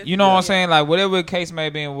wasn't it. You know what I'm saying? Like whatever the case may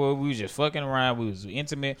be, we was just fucking around. We was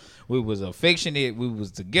intimate. We was affectionate. We was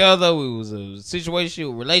together. We was a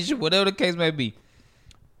situation, relationship, whatever the case may be.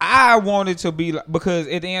 I wanted to be like, because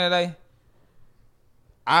at the end of the day,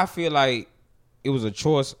 I feel like it was a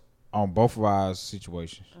choice on both of our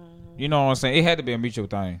situations. You know what I'm saying? It had to be a mutual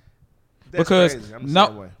thing. That's because crazy. I'm the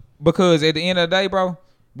same way. because at the end of the day, bro,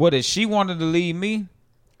 what if she wanted to leave me?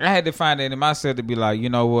 I had to find it in myself to be like, you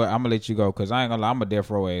know what, I'm gonna let you go because I ain't gonna lie, I'm a death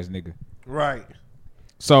row ass nigga. Right.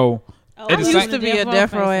 So Oh, at I the used same, to be a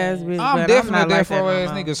death row ass bitch. I'm but definitely not a death like that row no ass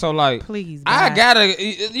more. nigga. So like, Please, I bye. gotta.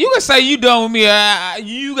 You can say you done with me.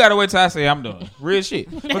 You gotta wait till I say I'm done. Real shit.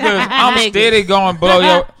 Because I'm Niggas. steady going below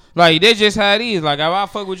your. Like that's just how it is. Like if I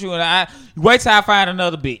fuck with you and I wait till I find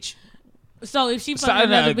another bitch. So if she So, fucking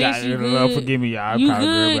another God, bitch, you good. forgive me, y'all. You Kinda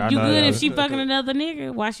girl, good. but I You know good y'all. if she fucking another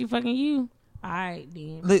nigga. Why she fucking you? All right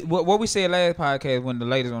then. Look, what we said last podcast when the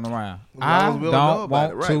ladies on the round. As long I as we know don't about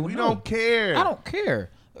want it, right. to. We know. don't care. I don't care.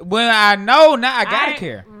 When I know now, I gotta All right,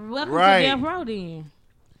 care. Welcome Right. to death row then.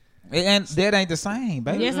 And that ain't the same,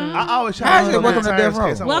 baby. Yes, I always try How's to it know welcome the to death times row?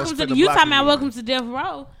 in case I wanna Welcome to spin the, the you block talking about again. welcome to death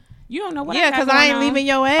row. You don't know what Yeah, I got because I going ain't on. leaving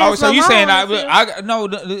your ass. Oh, so you alone.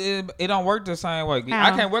 saying it don't work the same way? How?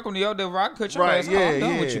 I can't welcome to your death row. I can cut your Right, ass off. yeah, I'm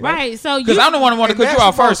done yeah. with you, Right, so Because you I'm the one who want to And cut you that's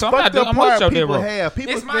off the most first. So I'm not fucked doing. up I'm with part your death people row. have.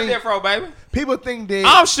 People It's my think- death row, baby. People think that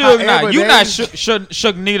I'm Suge Knight. however You they- not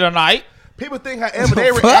Suge Nita Knight. People think however they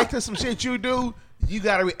Fuck. react to some shit you do, you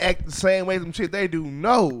gotta react the same way some shit they do.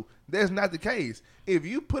 No, that's not the case. If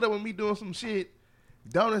you put up with me doing some shit,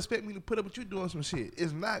 don't expect me to put up with you doing some shit.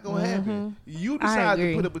 It's not gonna happen. You I decide to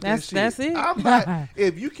agree. put up with That's- that shit. that's it. I'm not.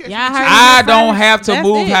 If you catch me Y'all cheating- heard I it don't first. have to That's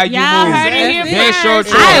move it. how you Y'all move. heard it here That's your first.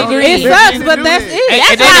 choice. I agree. It That's sucks, what but you that's do. it. And That's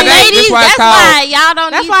then why, that's ladies. why it's That's called- why y'all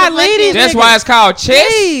don't That's need why to ladies- fucking- That's why it's called chess.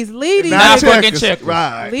 Please, lead these Not niggas. fucking checkers. checkers.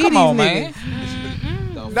 Right. Lead Come these on, niggas. man.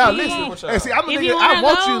 Now See? listen, and see, I'm a If nigga. you I wanna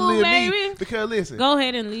want you to go, leave me baby, because listen. Go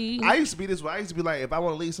ahead and leave. I used to be this way. I used to be like, if I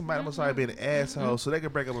want to leave somebody, I'm gonna start being an asshole, so they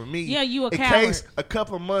can break up with me. Yeah, you a in coward. case a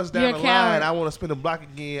couple of months down You're the a line, coward. I want to spin the block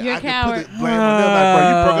again. You're I a can coward. put the blame on them. Like, bro,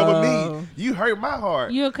 you broke up with me. You hurt my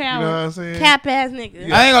heart. You're a You coward. know what I'm saying? Cap ass nigga.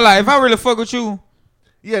 Yeah. I ain't gonna lie. If I really fuck with you,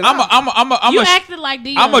 Yeah, I'm You a acted like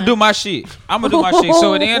Dion. I'm gonna do my shit. I'm gonna do my shit.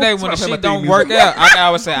 So at the end of the day, when the Talking shit about don't theme work music. out, I can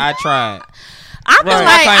always say I tried. I feel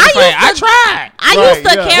Right. like I tried. I Right, used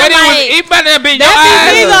to yeah. care But like. it might not be your That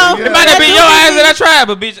be me, eyes. though. It might not be That your do be eyes me. that I tried,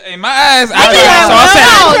 but bitch, in my eyes, I I tried. So I said,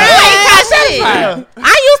 no, I you tried. ain't got shit. Yeah.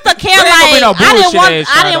 I used to care But ain't gonna be like no I didn't bullshit want. ass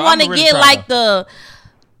I try, didn't though. want to I'm really get trying, like the.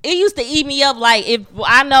 It used to eat me up. Like if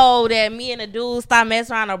I know that me and the dude stopped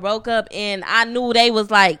messing around or broke up, and I knew they was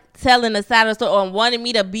like telling the side of the story or wanted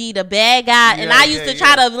me to be the bad guy, and Yeah, I used yeah, to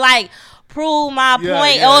try yeah. to like prove my Yeah,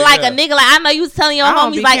 point, yeah, or like yeah. a nigga like I know you was telling your I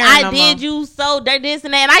don't homies be like caring I no did more. you so they're this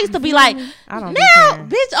and that, and I used to be like, I don't be now, caring.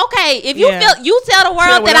 bitch, okay, if you Yeah. feel you tell the world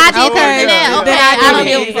Tell that what I I'm did doing, this and yeah, that, yeah. okay, Then I don't did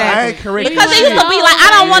give it. a fuck. I ain't correct. Because it shit. used to be like I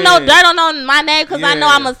don't want no Yeah. dirt on my name because I know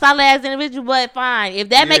Yeah. I'm a solid ass individual. But fine, if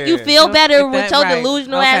that make you Yeah. feel better If with that your right.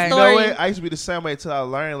 delusional Okay. ass You know story, what? I used to be the same way until I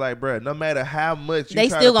learned, like, bro, no matter how much you They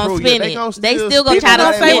try still to gonna prove spin they it. gonna They still still gonna spin try to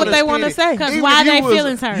it. spin what it. they wanna say. Because Even why if you they was-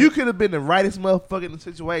 feelings hurt? You could have been the rightest motherfucker in the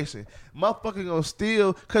situation. Motherfucker gonna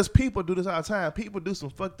steal, because people do this all the time. People do some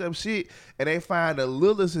fucked up shit, and they find the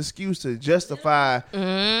littlest excuse to justify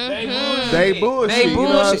they bullshit. You know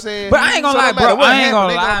what I'm saying? But I ain't gonna So no lie, matter bro. what I ain't happen, gonna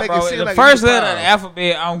they lie, make bro. it seem The like first you letter of proud. the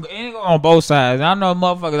alphabet, it go on both sides. I know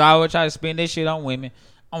motherfuckers always try to spin this shit on women.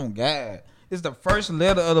 On God. It's the first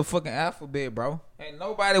letter of the fucking alphabet, bro. And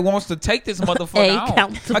nobody wants to take this motherfucker on.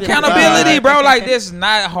 Accountability. Accountability, bro. Like, this is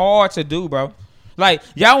not hard to do, bro. Like,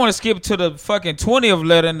 y'all want to skip to the fucking 20th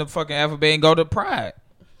letter in the fucking alphabet and go to pride.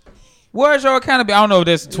 Where's your accountability? I don't know if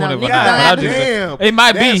that's 20th or niggas not. don't But have I to- just, Damn, it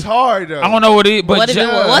might that's be. hard though. I don't know what it is, but What is it?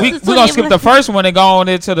 just- What's we the gonna 20th skip the letter? first one and go on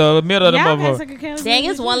into the middle of the Y'all motherfucker. got to Dang,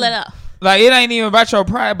 it's one letter. Like it ain't even about your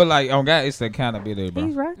pride, but like on God, it's the accountability, bro.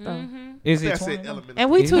 He's right though. Is it That's 20? it, element.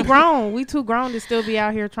 And we too grown. We too grown to still be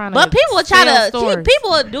out here trying to. But people will try tell to stories.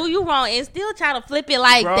 people will do you wrong and still try to flip it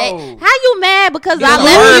like Bro. that. How you mad because There's I a word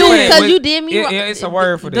left for you that. because you did me wrong? Yeah, it's a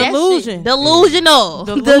word for that. That shit- Delusion. Delusional.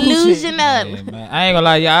 Delusion. Delusional. Yeah, man. I ain't gonna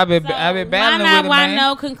lie, y'all. I've been Why battling not? with it, Why man.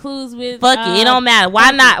 no concludes with Fuck it. It don't matter.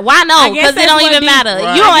 Why not? Why I no? guess Because it that's don't what even D- matter.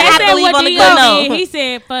 Right. You don't I guess have to that's leave what on the D.O. good did. note. He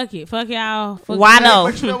said, "Fuck it, fuck y'all." Fuck Why it. no?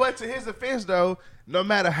 But you know what? To his offense, though, no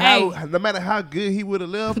matter how good he would have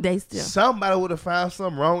left, They still. somebody would have found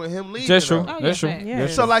something wrong with him leaving. That's true. though. Oh, That's true. yeah, fact. Yeah.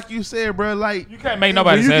 That's So true. like you said, bro, like You can't make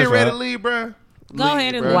nobody when you say get ready to so. leave, bro. Go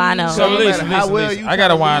ahead and bro. Why no? So No matter listen, how listen, well listen. you I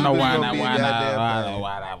gotta try why to no, leave, why it's not, gonna be why a not, goddamn why thing. not,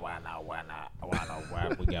 why not, why not, why not, why not,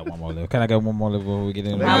 why? We got one more left. Can I get one more left before we get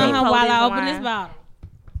in? Why While not? Hold I this open wine. this bottle.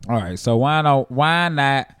 All right, so why no? Why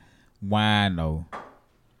not? Why no?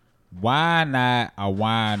 Why not a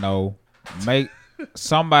wino make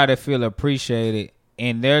somebody feel appreciated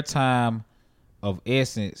in their time of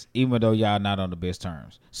essence, even though y'all not on the best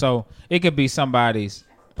terms? So it could be somebody's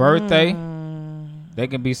birthday. They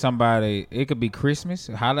can be somebody. It could be Christmas.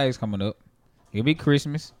 Holidays coming up. It could be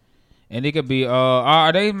Christmas. And it could be,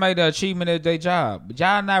 they made an achievement at their job. But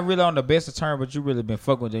y'all not really on the best of terms, but you really been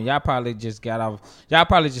fucking with them. Y'all probably just got off. Y'all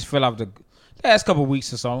probably just fell off the last couple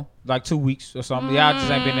weeks or so. Like 2 weeks or something. Y'all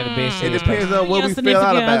just ain't been in the best It shape. depends on what Your we feel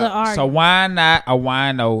out significant other about. argue. So why not a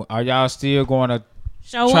wino? Are y'all still going to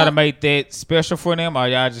Show try up. to make that special for them? Or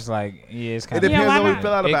y'all just like, yeah, it's It kind of. depends why on what we not?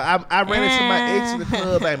 feel out about. I ran into my ex in the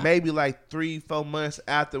club like maybe like 3-4 months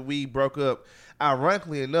after we broke up.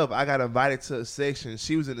 Ironically enough, I got invited to a section.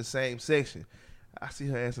 She was in the same section. I see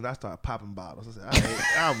her ass and I start popping bottles. I said,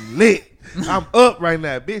 I'm lit. I'm up right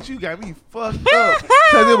now. Bitch, you got me fucked up.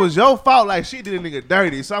 Because it was your fault. Like, she did a nigga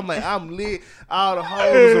dirty. So I'm like, I'm lit. All the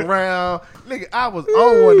hoes was around. Nigga, I was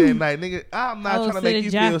on one that night. Nigga, I'm not trying to make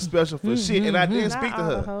you feel special for shit. And I didn't speak to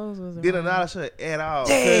her. Didn't acknowledge her at all.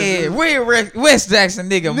 Yeah, we're West Jackson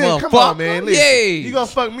nigga, Nigga, motherfucker. come on, man. Listen, Yeah. you gonna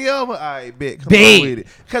fuck me over? All right, bet. Come Bet. on with it.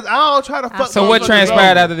 Because I don't try to fuck So what motherfuckers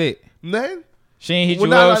transpired over. after that? Nothing. She ain't hit Well,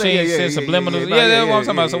 you nah, up. nah, She ain't yeah, said yeah, subliminals. nah, Yeah, that's what I'm talking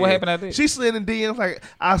about. So what happened after that? She slid in DMs like,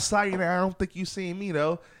 I saw you there. I don't think you seen me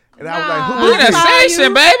though. And I was Nah. like, We who in is a this?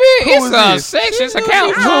 section, baby. Who It's is a this? section. It's a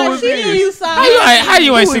couch. Who is She knew this? you saw How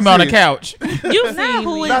you ain't Who see is me on the this? couch? You Nah, see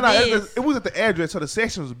who me. is No, this? it was at the address, so the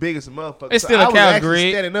section was big as a motherfucker. It's So still a I was couch, actually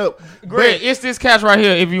Greg. standing up. Greg, But it's this couch right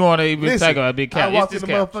here. If you want to even Listen, take a big I couch, walked it's in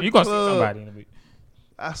this the couch. motherfucking You gonna see club. somebody in a bit.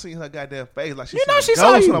 I seen her goddamn face like she You know seen she a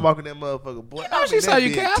saw ghost you. when I walk in that motherfucker. Boy, You know she saw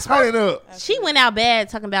you, kid. I saw Turn it up. She went out bad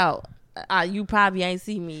talking about you probably ain't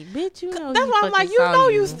see me, bitch. You know That's you why I'm like, fucking you saw know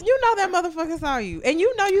you know that motherfucker saw you, and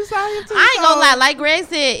you know you saw him too. I ain't gonna lie, like Greg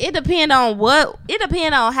said, it depend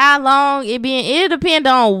on how long it depend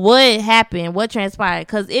on what happened, what transpired.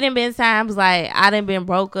 Cause it done been times like I done been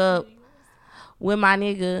broke up with my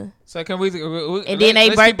nigga. So can we And then they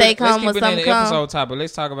birthday come or let's keep it in something the come. episode topic.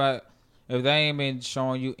 Let's talk about if they ain't been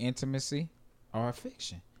showing you intimacy or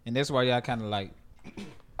affection, and that's why y'all kind of like.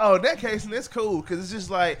 Oh, in that case, and it's cool because it's just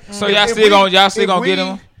like. So if- y'all if still we- gonna if get we-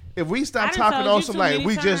 them? If we I stop done talking told on you some too like many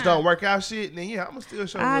we just times. don't work out shit, then yeah, I'ma still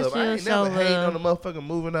show I love. I ain't still never show hating love. on the motherfucker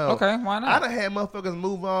moving on. Okay, why I not? done had motherfuckers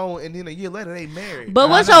move on and then a year later they married.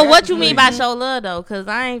 But I done what had you some mean niggas. by show love though? Cause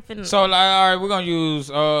I ain't finna. So like, all right, we're gonna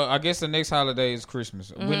use. I guess the next holiday is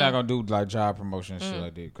Christmas. We're not gonna do like job promotion and shit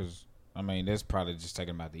like that because I mean that's probably just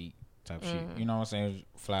taking them out to eat type shit. You know what I'm saying?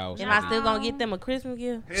 Flowers. Am I still gonna get them a Christmas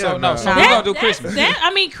gift? So Hell no, no. so Nah. we're gonna do That- Christmas.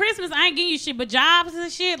 I mean, Christmas, I ain't getting you shit, but jobs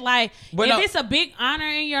and shit, like, But if no- it's a big honor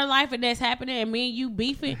in your life and that's happening and me and you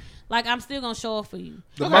beefing, like, I'm still going to show up for you.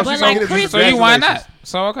 The Okay, most but you so, like gonna get is Christmas- so you why not? congratulations.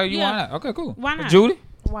 So okay, you Yeah. why not? Okay, cool. Why not? Judy?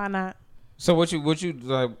 Why not? So what you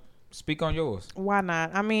like? Speak on yours. Why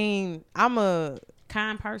not? I mean, I'm a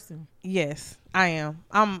Kind person. yes, I am.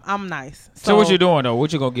 I'm nice. So what you doing though?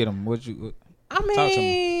 What you gonna get them? What you I Talk to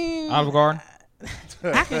mean, Olive Garden?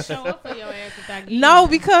 I can show up for your ass if I get no, you.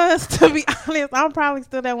 because to be honest, I'm probably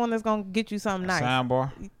still that one that's gonna get you something nice.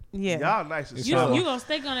 Soundbar. Yeah. Y'all nice as It's You, fuck. fine. you gonna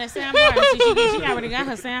stick on that soundbar. She already got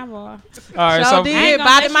her soundbar. All right, So so I ain't did gonna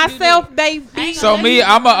body let you do myself, that. baby. I ain't so gonna me, let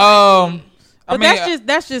you I'm do a that. I But mean,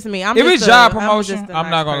 that's just me. I'm if just it's job I'm promotion, just a I'm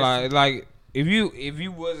not nice gonna lie. person. Like if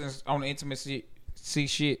you wasn't on the intimacy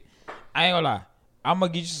shit, I ain't gonna lie. I'm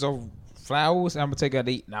gonna get you some flowers. And I'm gonna take out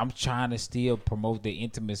to eat. And I'm trying to still promote the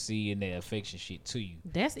intimacy and the affection shit to you.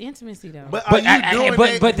 That's intimacy, though. But are you doing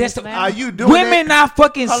that? but that's the Are you doing women that? not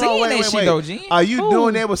fucking Hold on, seeing wait, that wait, shit wait. though, Jen. Are you Who?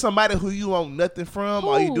 doing that with somebody who you want nothing from?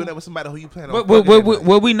 Or are you Who? doing that with somebody who you plan on? But fucking that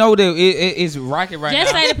night? we know that it's rocket right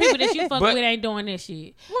Just now. say the people that you fuck But- with ain't doing this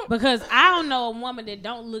shit. Because I don't know a woman that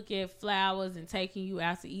don't look at flowers and taking you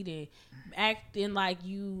out to eat and acting like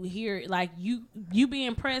you hear, like you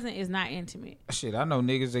being present is not intimate. Shit, I know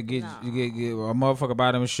niggas that get a motherfucker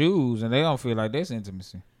buy them shoes and they don't feel like that's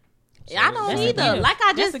intimacy. I don't That's either. a gift. Like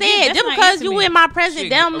I just That's a gift. said, That's just not because you intimate. in my presence, Shit,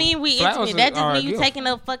 that don't mean we flowers intimate. That are just a mean you gift. taking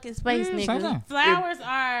up fucking space, Same nigga. thing. Flowers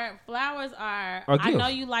are. A I gift. know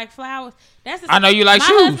you like flowers. That's. I know you like my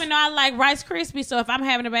shoes. husband know I like Rice Krispies. So if I'm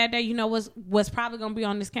having a bad day, you know what's probably gonna be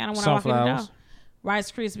on this counter when I walk in the Sunflowers. door.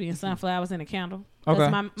 Rice Krispies and sunflowers in a candle. Okay.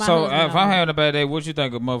 That's my So husband if know. I'm having a bad day, what you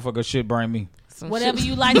think a motherfucker should bring me? Whatever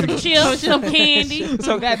you like, some chips, some candy,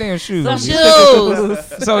 So goddamn shoes. Some shoes. So a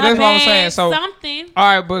that's what I'm bag, saying. So something. all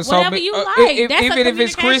right, but so Whatever you like. That's a even if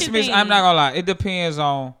it's communication Christmas, thing. I'm not gonna lie. It depends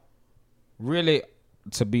on really,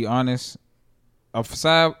 to be honest.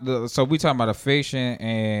 So we talking about affection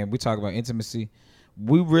and we talk about intimacy.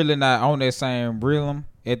 We really not on that same rhythm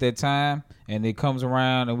at that time, and it comes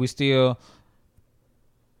around, and we still.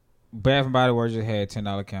 Bath and Body Works just had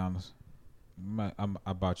 $10 counters.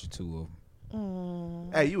 I bought you 2 of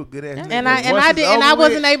them. Hey, you a good ass nigga. And I Once it's did, and I over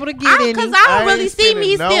wasn't with, able to get any. Because I I don't really ain't see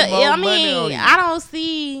me spending no still. more I money on mean, you. I don't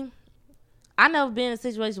see. I never been in a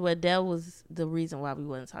situation where that was the reason why we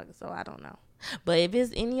wasn't talking. So I don't know. But if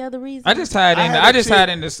it's any other reason, I just tied in. had I a just chick- tied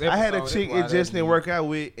in this. I had a episode. chick That's why it just that- didn't work out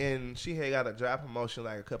with, and she had got a job promotion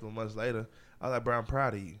like a couple of months later. I was like, bro, I'm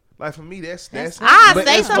proud of you. Like for me, that's I but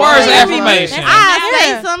say it's something. Words of to you. affirmation. I say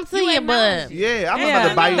Yeah. something to you, acknowledge but it. yeah, I'm not Yeah, about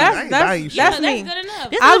to buy you. that's- I ain't that's- buying you shit. that's Yeah, me. that's good enough.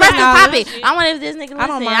 this I is about the acknowledge topic. I wonder if this nigga I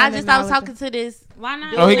don't listen. mind I just was acknowledging. talking to this. Why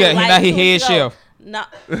not? Oh, he dude, got. like, Now he 2 head weeks ago. chef. No,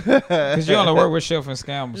 Because you only work with chef and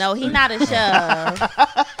scammers. no, he not a chef.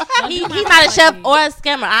 Don't He's do my not a like chef me. or a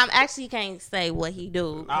scammer. I actually can't say what he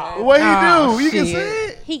do. What he Oh, do? You can shit. say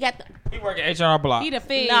it. He got the He work at HR Block. He the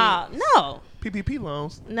fed. no, PPP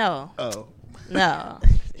loans. no, Oh, no.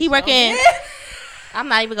 He working. I'm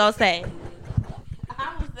not even gonna say.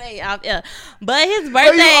 I'm gonna say out there, but his so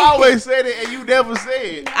birthday. you always said it and you never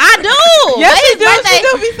said. I do. Yes, But you do. She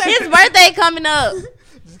do be saying his birthday coming up.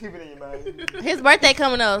 Just keep it in your mind. His birthday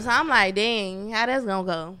coming up, so I'm like, dang, how that's gonna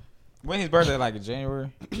go? When his birthday, like in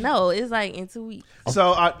January. No, it's like in 2 weeks.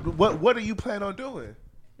 So what are you planning on doing?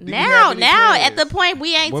 Do you Now, have any at the plans? point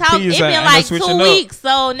we ain't What talked. P is It that? been Ain't no like switching 2 up? weeks,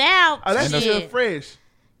 so now Oh, that's shit. still fresh.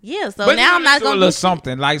 Yeah, so But now I'm not do a gonna little do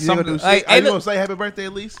something like You gonna something. do shit? Like, Are you look- gonna say happy birthday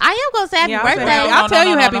at least? I am gonna say happy Yeah, I'll birthday. say- I'll tell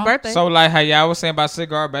you happy birthday. So like how y'all was saying about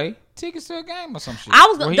Cigar Bay, tickets to a game or some shit. I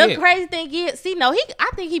was Where he the at? crazy thing is, see, no, I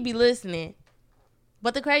think he be listening,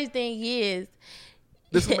 but the crazy thing is,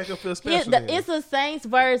 This will make him feel special. the, it's a Saints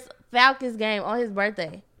versus Falcons game on his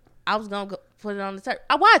birthday. I was gonna go put it on the turf.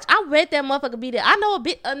 I bet that motherfucker be there. I know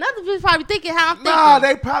another bitch probably thinking how I'm thinking. Nah,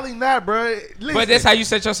 they probably not, bro. Listen, But that's how you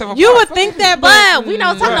set yourself apart. You would think that, But we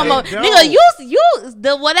don't talk no Right, more. no. Nigga, you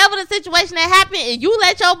the whatever the situation that happened, and you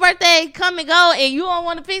let your birthday come and go, and you don't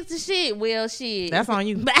want to fix the shit. Well, shit. That's on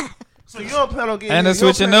you. So you don't plan on getting And they're you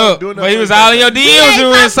don't switching plan on up. doing But he nothing was like all in that. your DMs.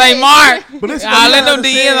 You in St. Mark. But listen, Y'all you let them gotta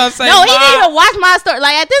DMs on understand- St. No, he Mark. didn't even watch my story.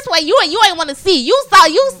 Like at this way, you ain't want to see. You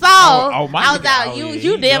saw. Oh, my I was nigga. out. Oh, You yeah,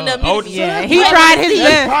 you he damn near done. Oh, missed yeah, it. he You ain't tried wanna his see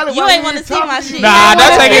best. it. Probably You why ain't he want to ain't see my talking to shit. you. Nah,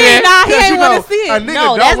 don't take it there. Nah, he Cause ain't you want know, to see a it. nigga No,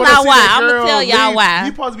 don't that's wanna not see why. their I'ma girl tell y'all leave. why.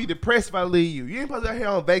 You supposed to be depressed if I leave you. You ain't supposed to be out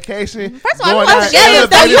here on vacation. First of all, going we out was together,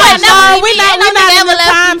 elevating so you ain't shit. never- we not ain't no in nigga them ever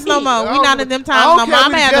left times no me. more. We not in them I times don't no more. care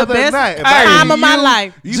I'm if we having the together or best not. If Hey, I time leave of my you,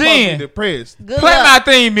 life. You supposed to Jen. be depressed. Good Play my luck.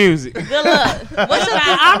 theme music. Good luck. What's your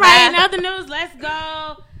All right. In other news, let's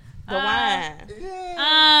go. The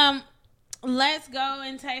wine. Let's go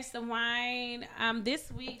and taste the wine.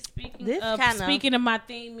 This week, This speaking of my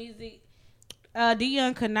theme music,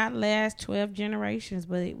 Dion could not last 12 generations,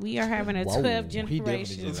 but we are having a 12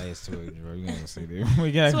 generations. last 12. You gotta say that.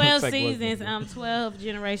 We gotta 12 take one. seasons, 12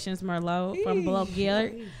 generations Merlot from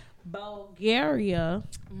Bulgaria. Bulgaria.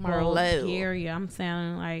 Merlot. Bulgaria. I'm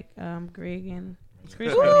sounding like Greg and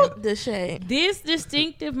Chris right now. The shade. This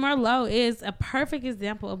distinctive Merlot is a perfect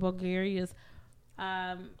example of Bulgaria's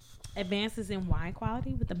advances in wine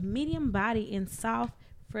quality with a medium body and soft,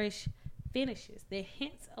 fresh finishes. The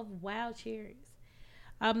hints of wild cherries.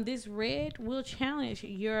 This red will challenge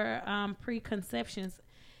your preconceptions.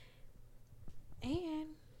 And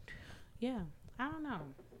yeah, I don't know.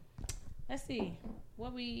 Let's see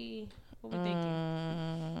what we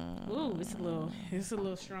thinking. Ooh, it's a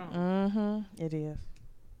little strong. Mm-hmm. It is.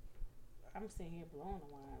 I'm sitting here blowing the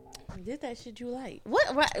wine. Like, Did that shit you like?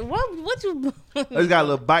 What you? It's got a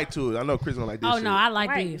little bite to it. I know Chris don't like this. oh shit. no, I like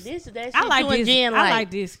Right, this. this that shit I like you and this. Jen I like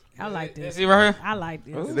this. I like this. See right here? I like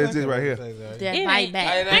this. That's it right here. that It bite ain't-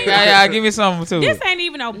 back. Yeah, give me something too. This ain't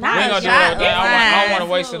even no Nah, We ain't gonna do shot. that thing. I don't want to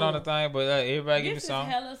This waste is it on the thing, but everybody give me This is some.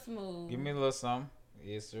 hella smooth. Give me a little something.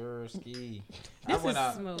 Yes, sir. Ski. This is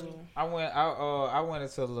smooth. I went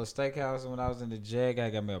into a little steakhouse when I was in the Jag. I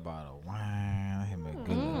got me a bottle of wine. I had me a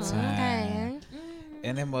good little time.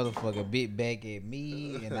 And that motherfucker bit back at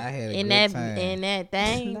me, and I had a good time. And that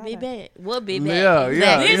thing bit back. What bit back?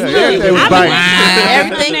 Yeah. Everything was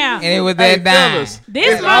biting. Everything. And it was that dime.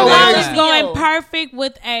 This It's my always mom is dime. going perfect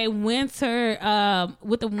with a winter.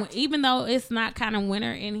 Even though it's not kind of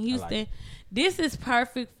winter in Houston, this is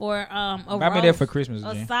perfect for a Buy me roast, that for Christmas,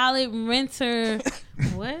 a Jen. solid winter.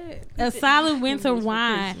 What? A solid winter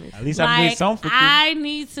wine. At least I need some for Christmas. I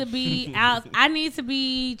need to be out. I need to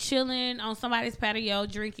be chilling on somebody's patio,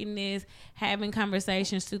 drinking this, having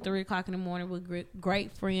conversations till 3 o'clock in the morning with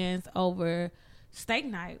great friends over steak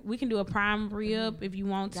night. We can do a prime rib if you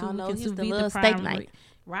want to. Y'all know We can Houston sous vide love the steak prime night. rib,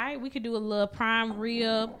 right? We could do a little prime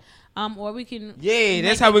rib, or we can. Yeah,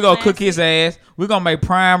 that's make how we it gonna cook classy. his ass. We gonna make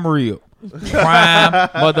prime rib. Prime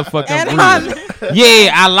motherfucking And rib.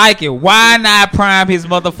 Yeah, I like it. Why not prime his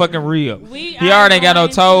motherfucking rib? We He already ain't got no are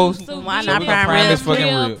going toes. to sous Why vide not this prime his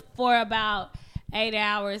fucking rib? for about 8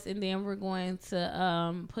 hours, and then we're going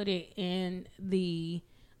to put it in the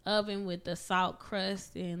oven with the salt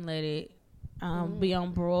crust and let it be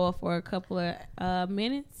on broil for a couple of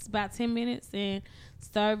minutes, about 10 minutes, and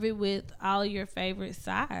serve it with all your favorite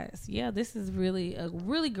sides. Yeah, this is really a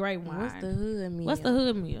really great wine. What's the hood meal? What's the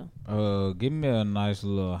hood meal? Give me a nice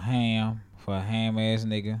little ham for a ham ass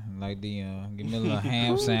nigga like the. Give me a little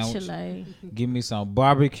ham sandwich. Chile. Give me some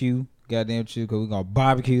barbecue. Goddamn chill, cause we gonna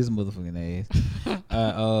barbecue his motherfucking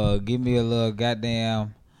ass. Give me a little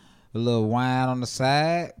wine on the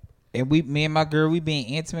side. And me and my girl, we being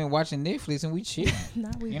intimate watching Netflix and we chill.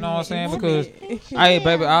 You know what I'm saying? Because, hey,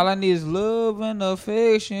 baby, all I need is love and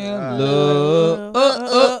affection. Love.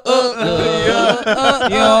 You know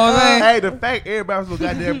what I'm saying? Hey, the fact everybody was so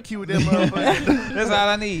goddamn cute with that motherfucker. That's all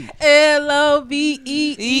I need. LOVE.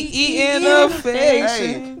 E-E-N Hey,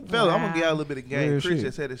 affection. fella, I'm gonna get out a little bit of game. Real Chris shit.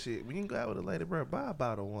 just said this shit. When you can go out with a lady, bro, buy a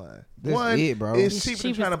bottle of wine. That's One, it, bro. It's It's cheaper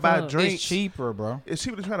cheap than trying as to buy fuck. drinks. It's cheaper, bro. It's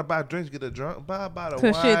cheaper than trying to buy drinks, get a drunk, buy a bottle of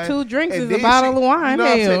Cause wine. shit, 2 drinks and is a then bottle of wine. You know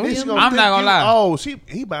what I'm saying? Hell. Then she I'm think not gonna you- lie. Oh,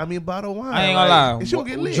 he buy me a bottle of wine. I ain't gonna lie. And she gonna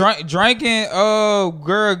get lit. Drinking,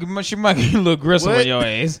 girl, she might get a little aggressive What? on your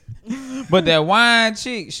ass. But that wine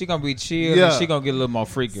chick, she gonna be chill Yeah. and she gonna get a little more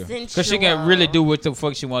freakier. Cause she Sensual. can really do what the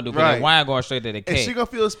fuck she wanna do. Cause Right. that wine going straight to the And cat. she gonna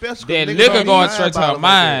feel special. That Niggas liquor don't going wine straight to her bottles like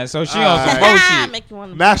mind. that. So she All on some right. bullshit. Make you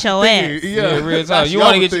want to Now beat she your ass. thinking, Yeah, real Now talk. she You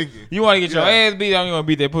wanna get overthinking. your Yeah. ass beat on, you wanna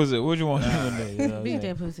beat that pussy. What you want? Beat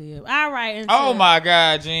that pussy up. All right. and Oh so- my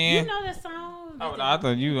God, You Jen. know that song? Oh, no, I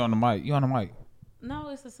thought you on the mic. You on the mic. No,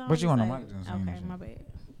 it's a song. But you on the say- mic then, so Okay, you my bad.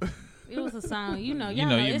 It was a song. You know, You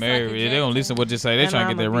know you it's married. Like They gonna listen to what you say. They And trying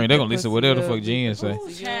to get I'ma that ring. beat They the gonna listen to pussy whatever the up, fuck beat Jen the say.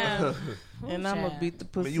 Ooh, child. And I'm gonna beat the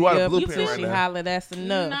pussy you are the up. blueprint Till right she now. holler, that's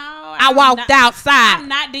enough. No, I walked outside. I'm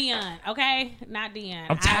not Dion. Okay, not Dion.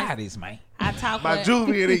 I'm tired of this, man. I talk My with.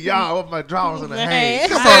 juvie and y'all with my drawers in the Hey.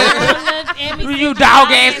 hand. You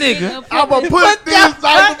dog ass nigga. I'm gonna put this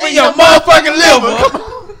cycle In your motherfucking liver.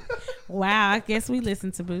 Wow, I guess we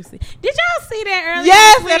listened to Boosie. Did y'all see that earlier?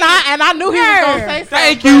 Yes, this and week? I knew he was gonna say something.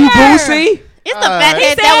 Thank you, Boosie. It's the fathead He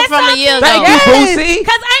that was said from a year ago. Thank you, Boosie.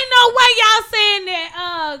 Cause ain't no way y'all saying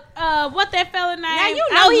that. What that fella name? Now you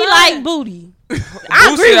I know he love like it. booty.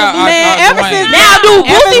 I agree with you, man. Ever since Now, do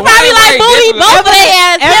Boosie probably like booty? Both of they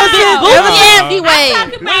ass. Ever since- Boosie and I'm D-Wade.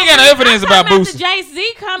 talking We ain't got no evidence about the Boosie. Jay-Z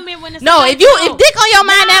comment when it's No, if dick on your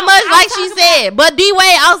mind that much, I'm like she talking said, but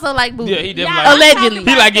D-Wade also like booty. Yeah, he definitely. Yeah, Like, Allegedly.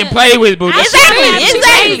 he like getting played with, Boosie.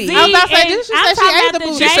 Exactly. I was about to say, didn't she say she ate the Jay-Z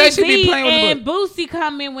Boosie? She said she be playing with the and Boosie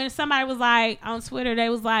comment when somebody was like on Twitter, they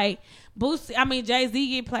was like, Jay-Z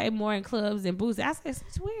get played more in clubs than Boosie. I said,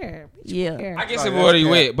 it's weird. Yeah. I guess Oh, it that's what he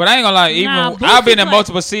cap. went, but I ain't gonna lie. Even Nah, I've been in Boosie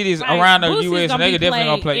multiple cities Right. around the Boosie's U.S. and gonna they be definitely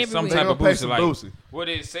gonna played play some everywhere. type of They gonna play Boosie. some Like Boosie. what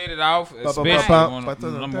they set it off, ba, especially ba, one- ba,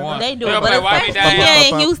 ba, number one. They do They it, gonna but play Wipe It especially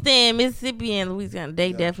Down. in Houston, Mississippi, and Louisiana,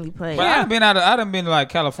 they definitely play. But I done been to like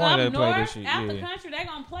California. Up They play north, this shit. out the Yeah, country, they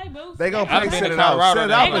gonna play Boosie. They gonna I've play been set to it off. Colorado. Set it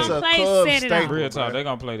They off gonna as a play club set it off. staple. real talk. bro. They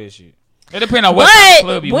gonna play this shit. It depends on what type of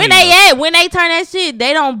club But you when in, when they turn that shit,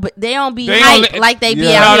 they don't be They hyped gonna- like they be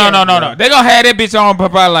Yeah. out here. No. They gonna have that bitch on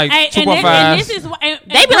probably like Hey, and 2.5. this is why, and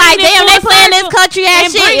They be bring like, it damn, full they playing this circle. country ass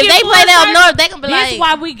And shit. bring If it they full play that up circle. north, they gonna be This like,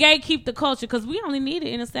 why we gatekeep the culture, because we only need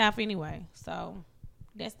it in the South anyway. So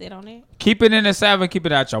that's it on it. Keep it in the South and keep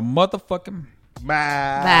it out your motherfucking.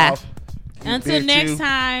 Mouth. You Until bitch, next you.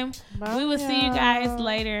 time, we will see you guys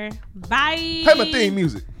later. Bye. Play my theme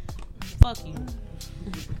music. Fuck you.